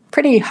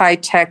pretty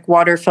high-tech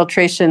water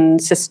filtration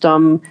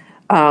system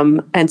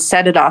and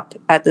set it up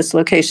at this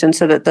location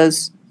so that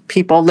those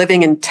people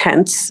living in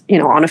tents,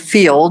 on a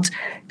field,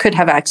 could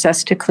have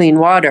access to clean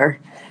water.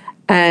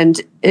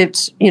 And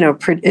it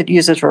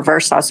uses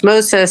reverse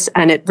osmosis,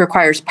 and it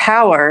requires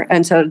power.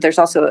 And so there's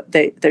also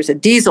there's a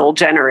diesel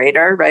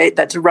generator, right,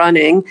 that's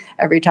running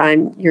every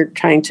time you're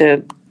trying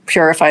to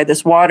purify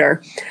this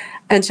water.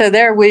 And so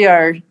there we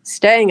are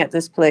staying at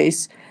this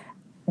place.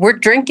 We're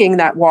drinking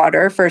that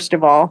water, first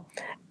of all,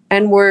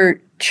 and we're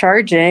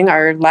charging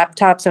our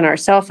laptops and our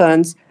cell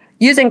phones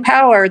using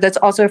power that's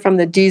also from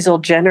the diesel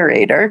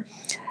generator.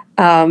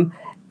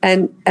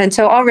 And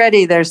so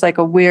already there's like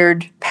a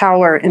weird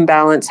power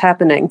imbalance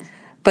happening.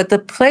 But the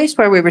place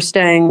where we were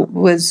staying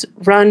was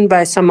run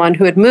by someone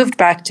who had moved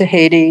back to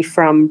Haiti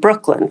from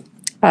Brooklyn,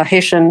 a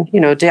Haitian,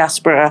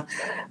 diaspora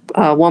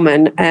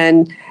woman.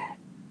 And,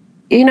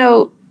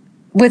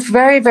 with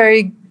very,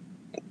 very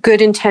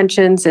good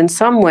intentions in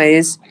some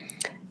ways,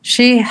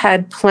 she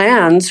had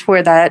plans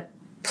for that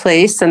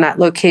place and that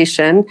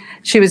location.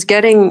 She was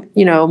getting,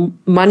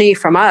 money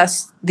from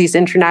us, these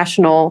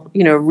international,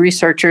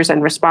 researchers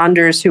and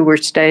responders who were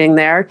staying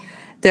there.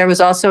 There was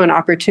also an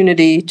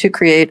opportunity to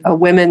create a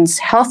women's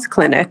health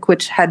clinic,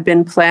 which had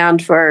been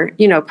planned for,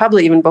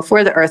 probably even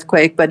before the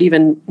earthquake, but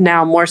even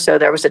now more so,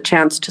 there was a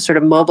chance to sort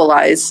of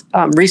mobilize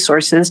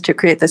resources to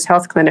create this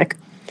health clinic.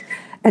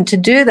 And to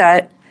do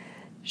that,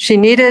 she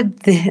needed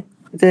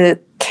the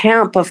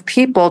camp of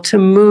people to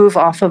move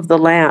off of the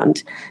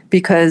land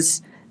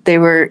because they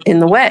were in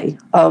the way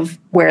of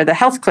where the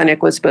health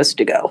clinic was supposed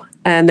to go.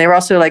 And they were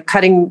also like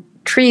cutting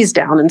trees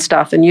down and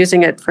stuff and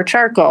using it for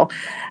charcoal.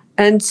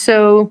 And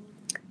so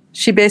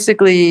she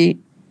basically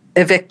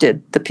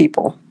evicted the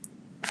people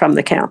from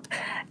the camp.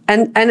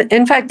 And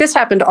in fact, this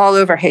happened all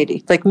over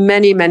Haiti. Like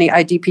many, many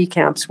IDP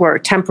camps were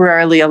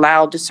temporarily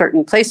allowed to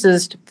certain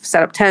places to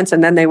set up tents,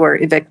 and then they were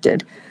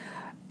evicted.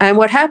 And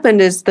what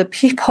happened is the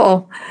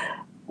people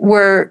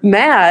were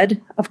mad,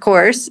 of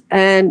course,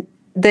 and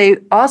they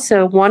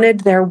also wanted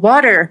their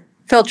water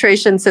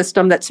filtration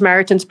system that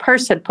Samaritan's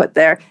Purse had put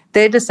there.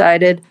 They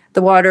decided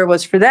the water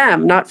was for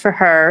them, not for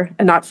her,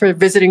 and not for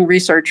visiting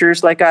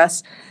researchers like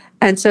us.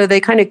 And so they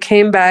kind of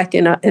came back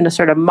in a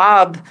sort of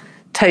mob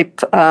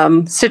type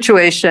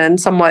situation,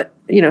 somewhat,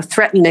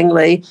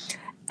 threateningly,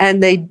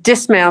 and they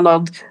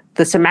dismantled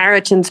the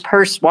Samaritan's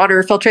Purse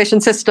water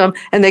filtration system,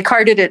 and they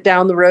carted it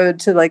down the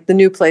road to like the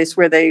new place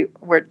where they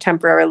were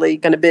temporarily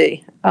going to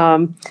be.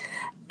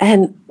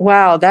 And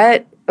wow,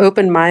 that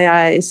opened my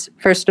eyes,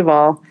 first of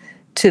all,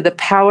 to the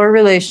power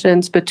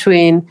relations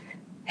between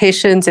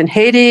Haitians in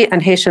Haiti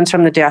and Haitians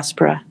from the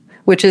diaspora,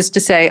 which is to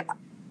say,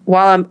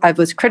 while I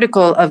was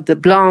critical of the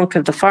Blanc,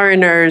 of the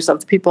foreigners,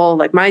 of the people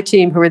like my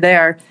team who were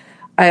there,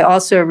 I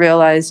also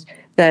realized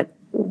that,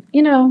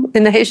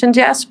 in the Haitian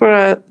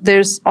diaspora,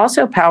 there's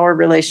also power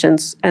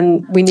relations,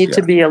 and we need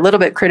to be a little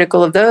bit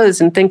critical of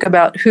those and think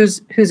about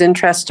whose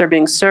interests are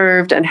being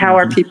served and how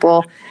are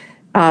people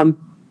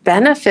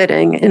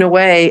benefiting, in a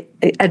way,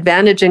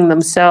 advantaging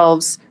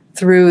themselves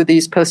through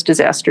these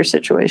post-disaster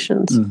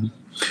situations. Mm-hmm.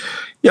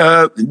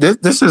 Yeah,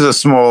 this is a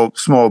small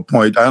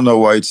point. I don't know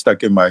why it's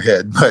stuck in my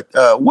head, but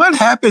what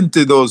happened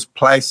to those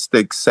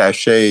plastic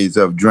sachets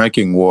of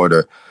drinking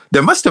water?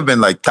 There must have been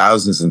like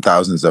thousands and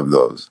thousands of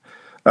those.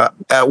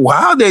 How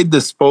are they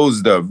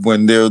disposed of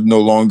when they're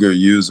no longer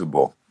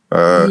usable?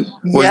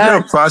 Was there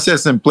a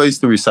process in place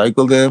to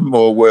recycle them,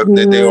 or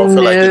did they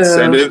offer like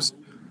incentives?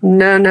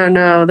 No.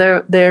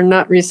 They're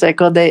not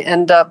recycled. They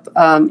end up,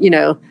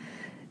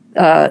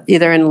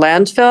 either in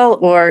landfill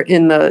or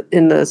in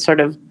the sort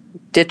of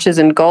ditches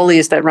and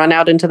gullies that run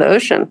out into the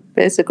ocean,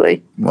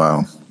 basically.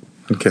 Wow.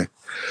 Okay.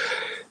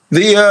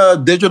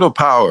 The digital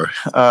power.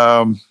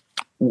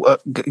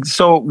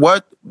 So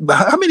what?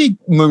 How many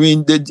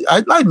marine did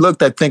I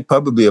looked? I think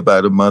probably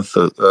about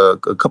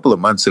a couple of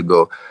months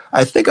ago.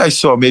 I think I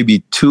saw maybe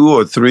 2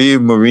 or 3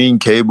 marine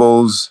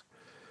cables.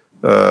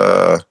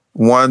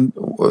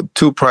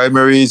 Two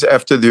primaries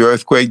after the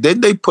earthquake.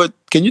 Did they put?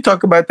 Can you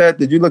talk about that?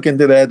 Did you look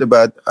into that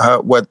about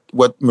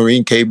what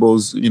marine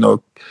cables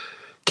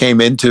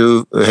came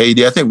into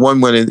Haiti? I think one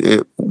went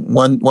in,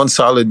 one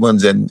solid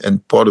one's in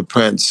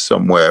Port-au-Prince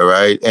somewhere,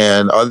 right?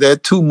 And are there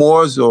 2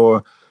 more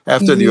or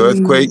after the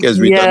earthquake as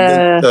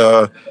redundant?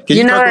 Yeah. Can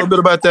you talk a little bit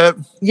about that?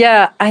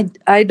 Yeah,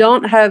 I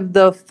don't have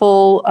the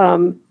full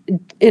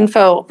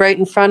info right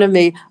in front of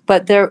me,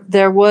 but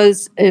there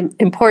was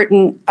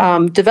important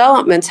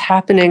developments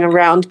happening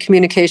around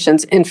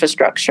communications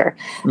infrastructure,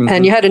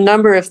 and you had a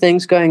number of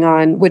things going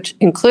on, which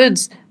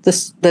includes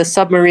the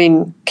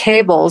submarine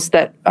cables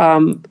that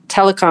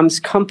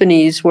telecoms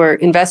companies were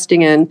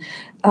investing in.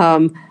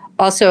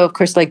 Also, of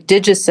course, like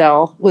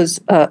Digicel was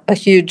a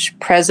huge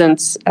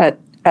presence at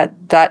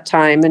that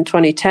time in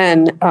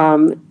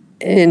 2010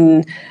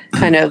 in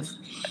kind of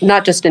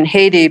not just in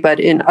Haiti, but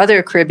in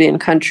other Caribbean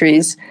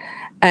countries.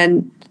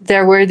 And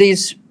there were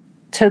these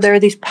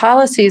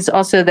policies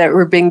also that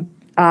were being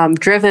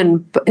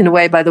driven in a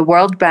way by the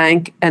World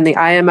Bank and the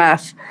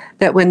IMF,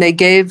 that when they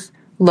gave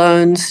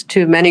loans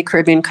to many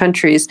Caribbean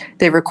countries,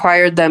 they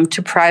required them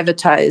to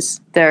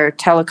privatize their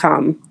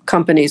telecom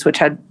companies, which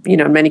had,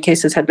 in many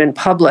cases had been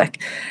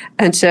public.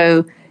 And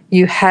so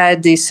you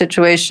had these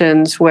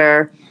situations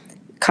where,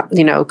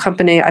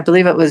 company, I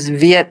believe it was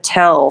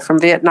Viettel from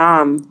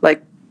Vietnam,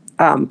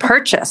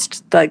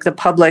 purchased the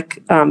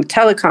public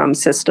telecom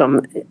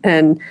system,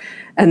 and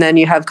then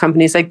you have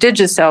companies like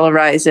Digicel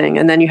arising,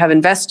 and then you have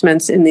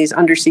investments in these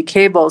undersea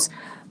cables.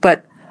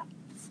 But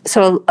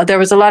so there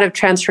was a lot of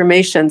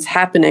transformations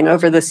happening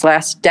over this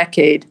last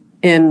decade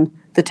in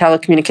the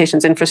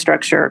telecommunications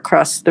infrastructure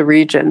across the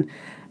region.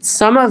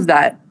 Some of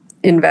that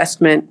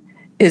investment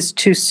is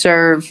to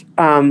serve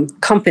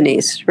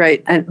companies,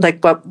 right? And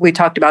like what we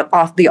talked about,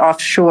 the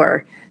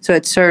offshore. So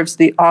it serves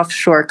the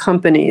offshore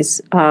companies.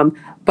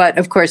 But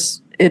of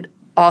course, it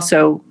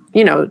also,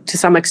 to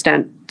some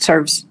extent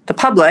serves the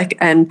public,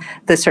 and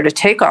the sort of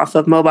takeoff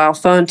of mobile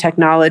phone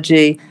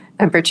technology,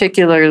 and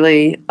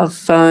particularly of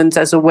phones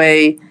as a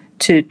way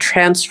to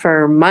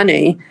transfer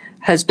money,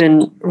 has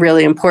been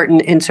really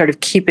important in sort of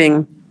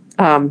keeping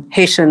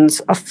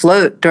Haitians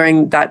afloat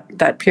during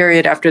that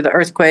period after the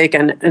earthquake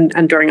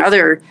and during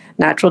other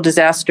natural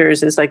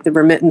disasters. Is like the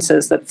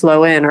remittances that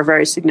flow in are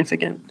very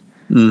significant.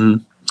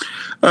 Mm-hmm.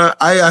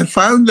 I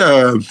found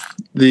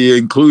the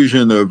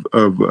inclusion of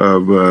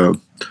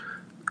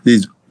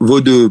these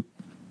Vodou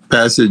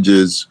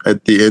passages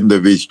at the end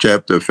of each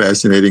chapter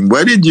fascinating.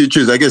 Why did you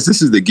choose? I guess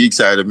this is the geek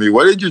side of me.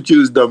 Why did you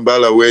choose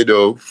Dambala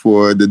Wedo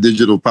for the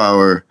digital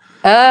power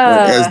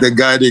as the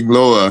guiding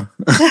Loa?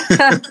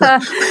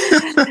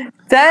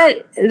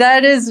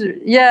 That is,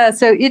 yeah.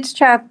 So each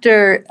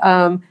chapter,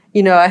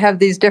 I have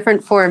these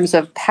different forms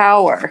of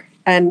power,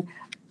 and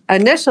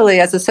initially,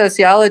 as a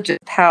sociologist,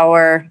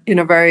 power in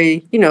a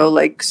very,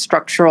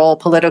 structural,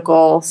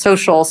 political,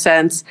 social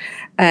sense.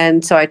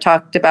 And so I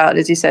talked about,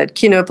 as you said,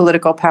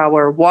 kino-political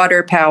power,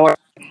 water power,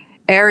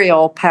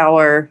 aerial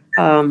power,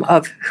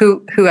 of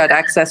who had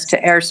access to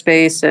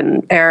airspace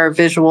and air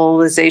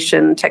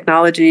visualization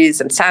technologies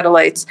and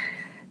satellites,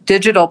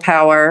 digital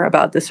power,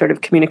 about the sort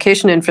of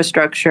communication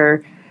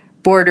infrastructure,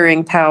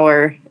 bordering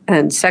power,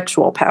 and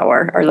sexual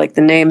power are like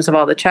the names of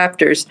all the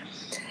chapters.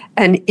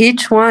 And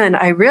each one,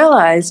 I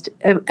realized,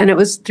 and it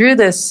was through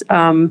this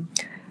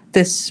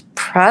this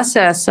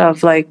process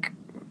of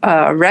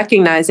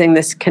recognizing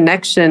this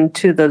connection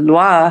to the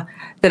loi,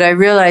 that I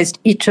realized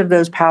each of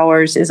those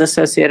powers is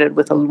associated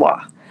with a loi.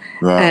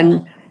 Wow.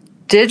 And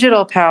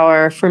digital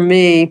power, for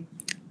me,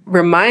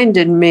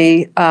 reminded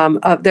me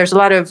of, there's a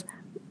lot of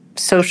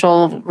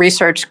social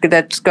research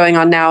that's going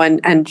on now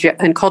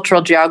and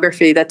cultural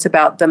geography that's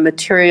about the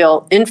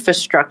material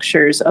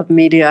infrastructures of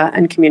media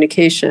and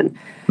communication.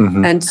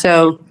 Mm-hmm. And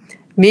so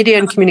media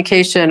and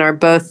communication are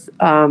both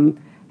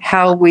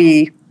how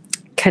we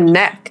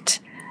connect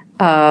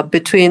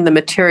between the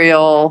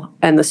material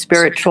and the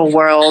spiritual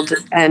world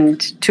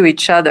and to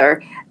each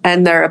other.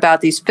 And they're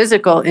about these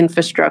physical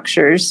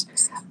infrastructures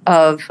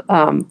of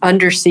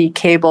undersea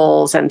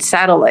cables and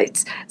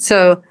satellites.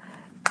 So,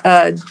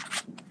 that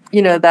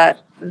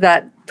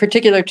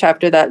particular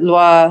chapter, that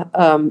loi,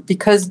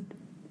 because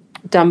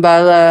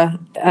Dambala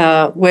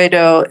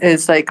Wedo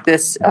is like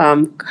this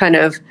kind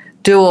of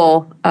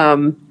dual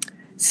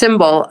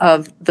symbol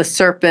of the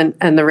serpent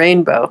and the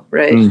rainbow,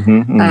 right?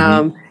 Mm-hmm,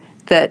 mm-hmm.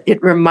 That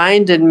it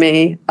reminded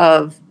me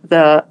of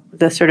the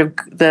sort of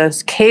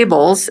the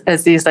cables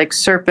as these like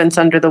serpents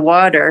under the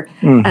water,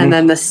 mm-hmm. and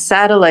then the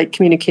satellite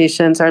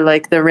communications are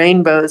like the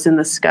rainbows in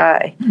the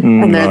sky,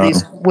 mm-hmm. and they're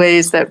these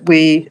ways that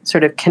we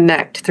sort of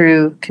connect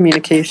through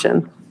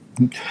communication.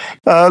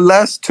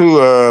 Last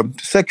to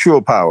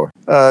sexual power,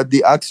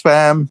 the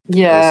Oxfam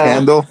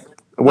scandal.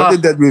 What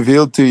did that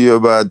reveal to you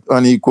about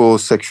unequal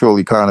sexual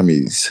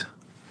economies?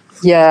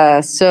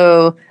 Yeah.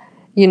 So,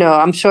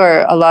 I'm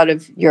sure a lot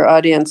of your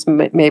audience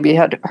maybe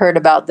had heard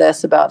about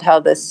this, about how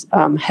this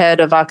head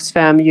of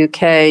Oxfam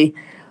UK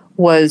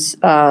was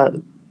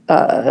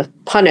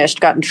punished,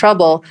 got in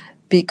trouble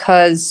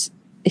because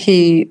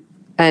he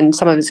and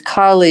some of his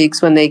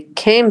colleagues, when they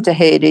came to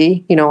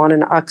Haiti, on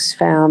an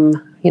Oxfam,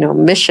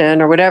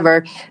 mission or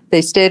whatever,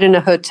 they stayed in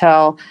a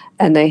hotel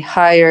and they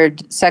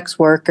hired sex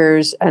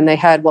workers, and they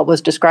had what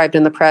was described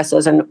in the press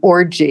as an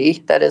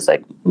orgy, that is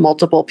like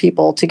multiple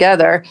people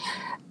together.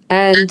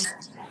 And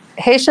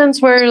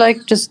Haitians were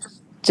like just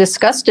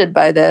disgusted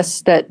by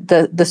this, that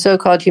the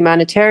so-called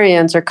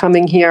humanitarians are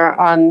coming here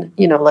on,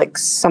 like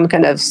some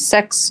kind of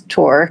sex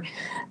tour,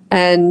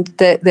 and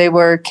that they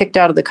were kicked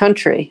out of the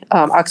country.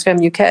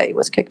 Oxfam UK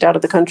was kicked out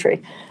of the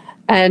country.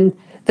 And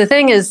the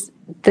thing is,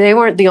 they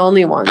weren't the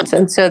only ones.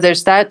 And so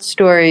there's that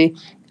story.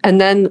 And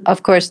then,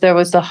 of course, there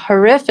was the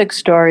horrific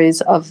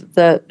stories of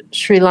the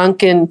Sri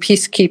Lankan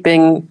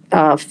peacekeeping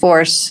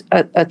force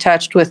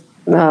attached with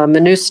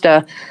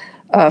MINUSTA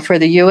for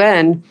the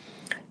UN,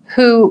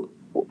 who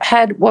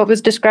had what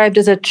was described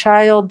as a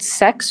child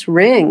sex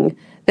ring.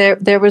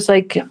 There was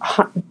like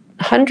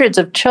hundreds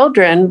of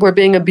children were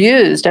being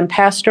abused and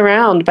passed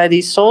around by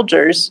these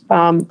soldiers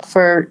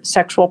for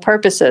sexual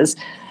purposes.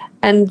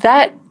 And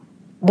that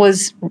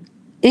was,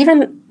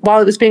 even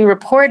while it was being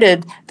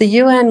reported, the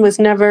UN was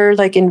never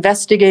like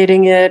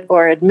investigating it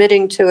or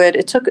admitting to it.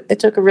 It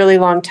took a really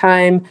long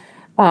time.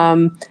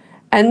 And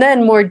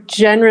then more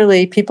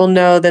generally, people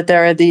know that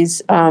there are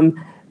these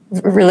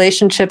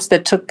relationships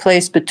that took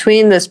place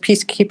between those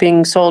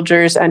peacekeeping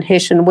soldiers and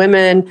Haitian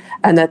women,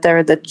 and that there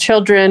are the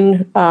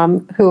children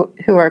who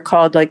are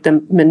called like the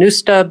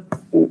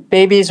MINUSTA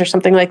babies or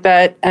something like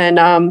that. And,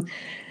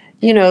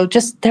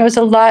 just there was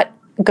a lot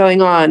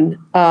going on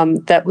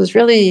that was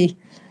really,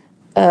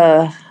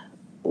 I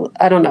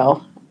don't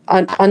know,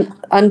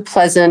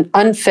 unpleasant,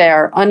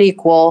 unfair,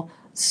 unequal,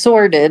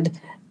 sordid,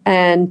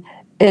 and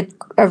it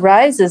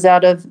arises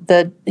out of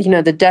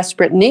the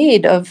desperate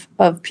need of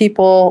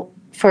people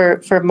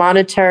for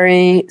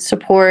monetary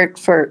support,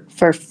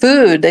 for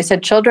food. They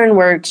said children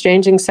were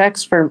exchanging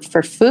sex for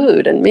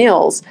food and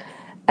meals.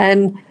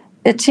 And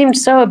it seemed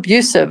so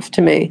abusive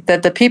to me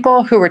that the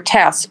people who were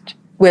tasked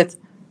with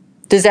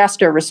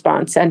disaster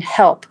response and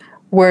help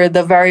were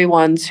the very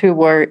ones who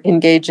were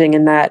engaging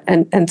in that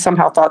and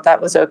somehow thought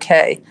that was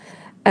okay.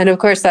 And of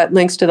course, that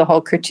links to the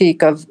whole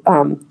critique of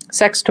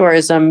sex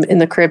tourism in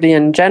the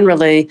Caribbean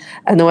generally,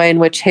 and the way in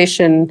which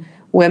Haitian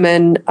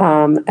women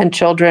and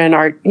children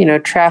are,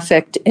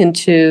 trafficked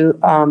into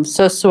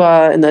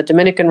Sosua in the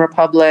Dominican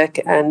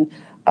Republic and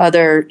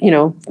other,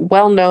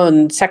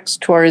 well-known sex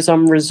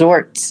tourism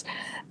resorts.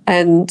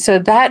 And so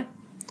that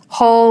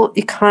whole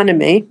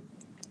economy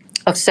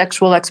of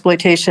sexual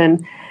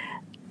exploitation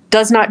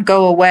does not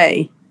go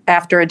away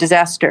after a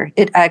disaster.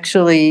 It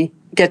actually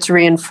gets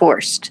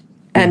reinforced.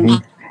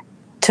 And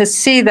to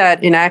see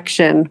that in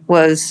action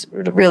was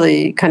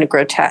really kind of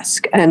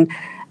grotesque.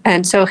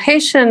 And so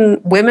Haitian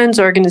women's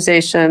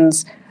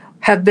organizations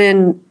have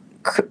been,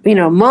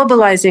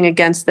 mobilizing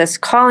against this,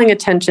 calling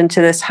attention to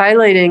this,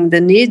 highlighting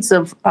the needs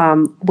of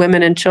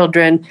women and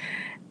children,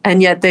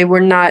 and yet it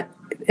was not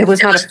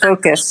a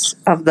focus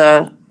of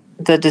the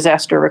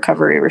disaster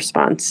recovery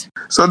response.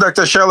 So,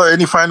 Dr. Scheller,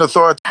 any final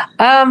thoughts?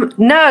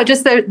 No,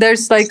 just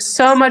there's like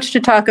so much to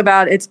talk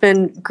about. It's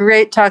been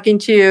great talking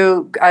to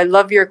you. I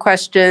love your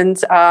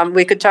questions.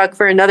 We could talk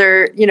for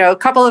another,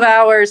 couple of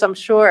hours, I'm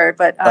sure,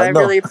 but I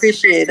really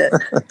appreciate it.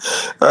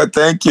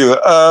 Thank you.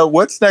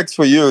 What's next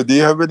for you? Do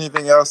you have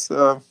anything else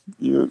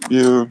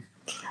you're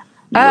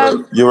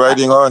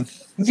writing on?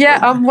 Yeah,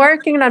 I'm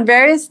working on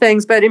various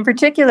things, but in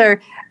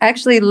particular,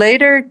 actually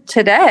later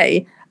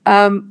today,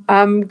 I'm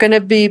going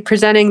to be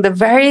presenting the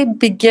very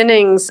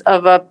beginnings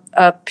of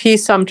a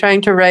piece I'm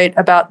trying to write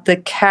about the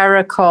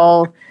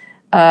Caracol,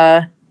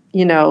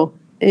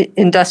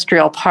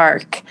 industrial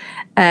park.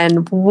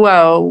 And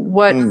whoa,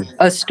 what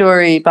a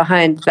story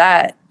behind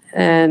that,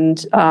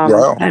 and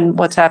and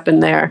what's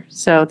happened there.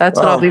 So that's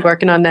what I'll be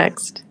working on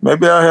next.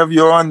 Maybe I'll have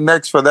you on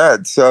next for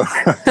that. So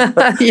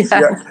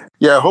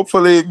yeah.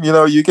 Hopefully,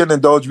 you can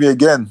indulge me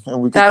again,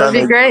 and we can. That would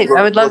be great.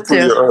 I would love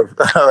to.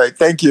 All right,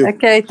 thank you.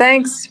 Okay,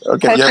 thanks.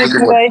 Okay, have a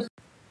good one.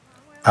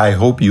 I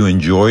hope you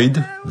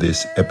enjoyed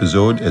this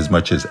episode as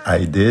much as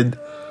I did.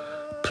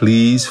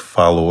 Please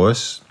follow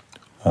us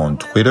on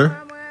Twitter,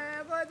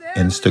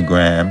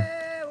 Instagram,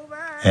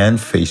 and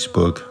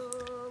Facebook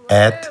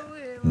at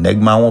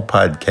Negmawon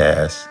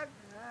Podcast.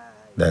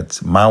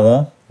 That's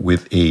Mawon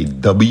with a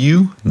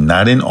W,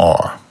 not an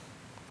R.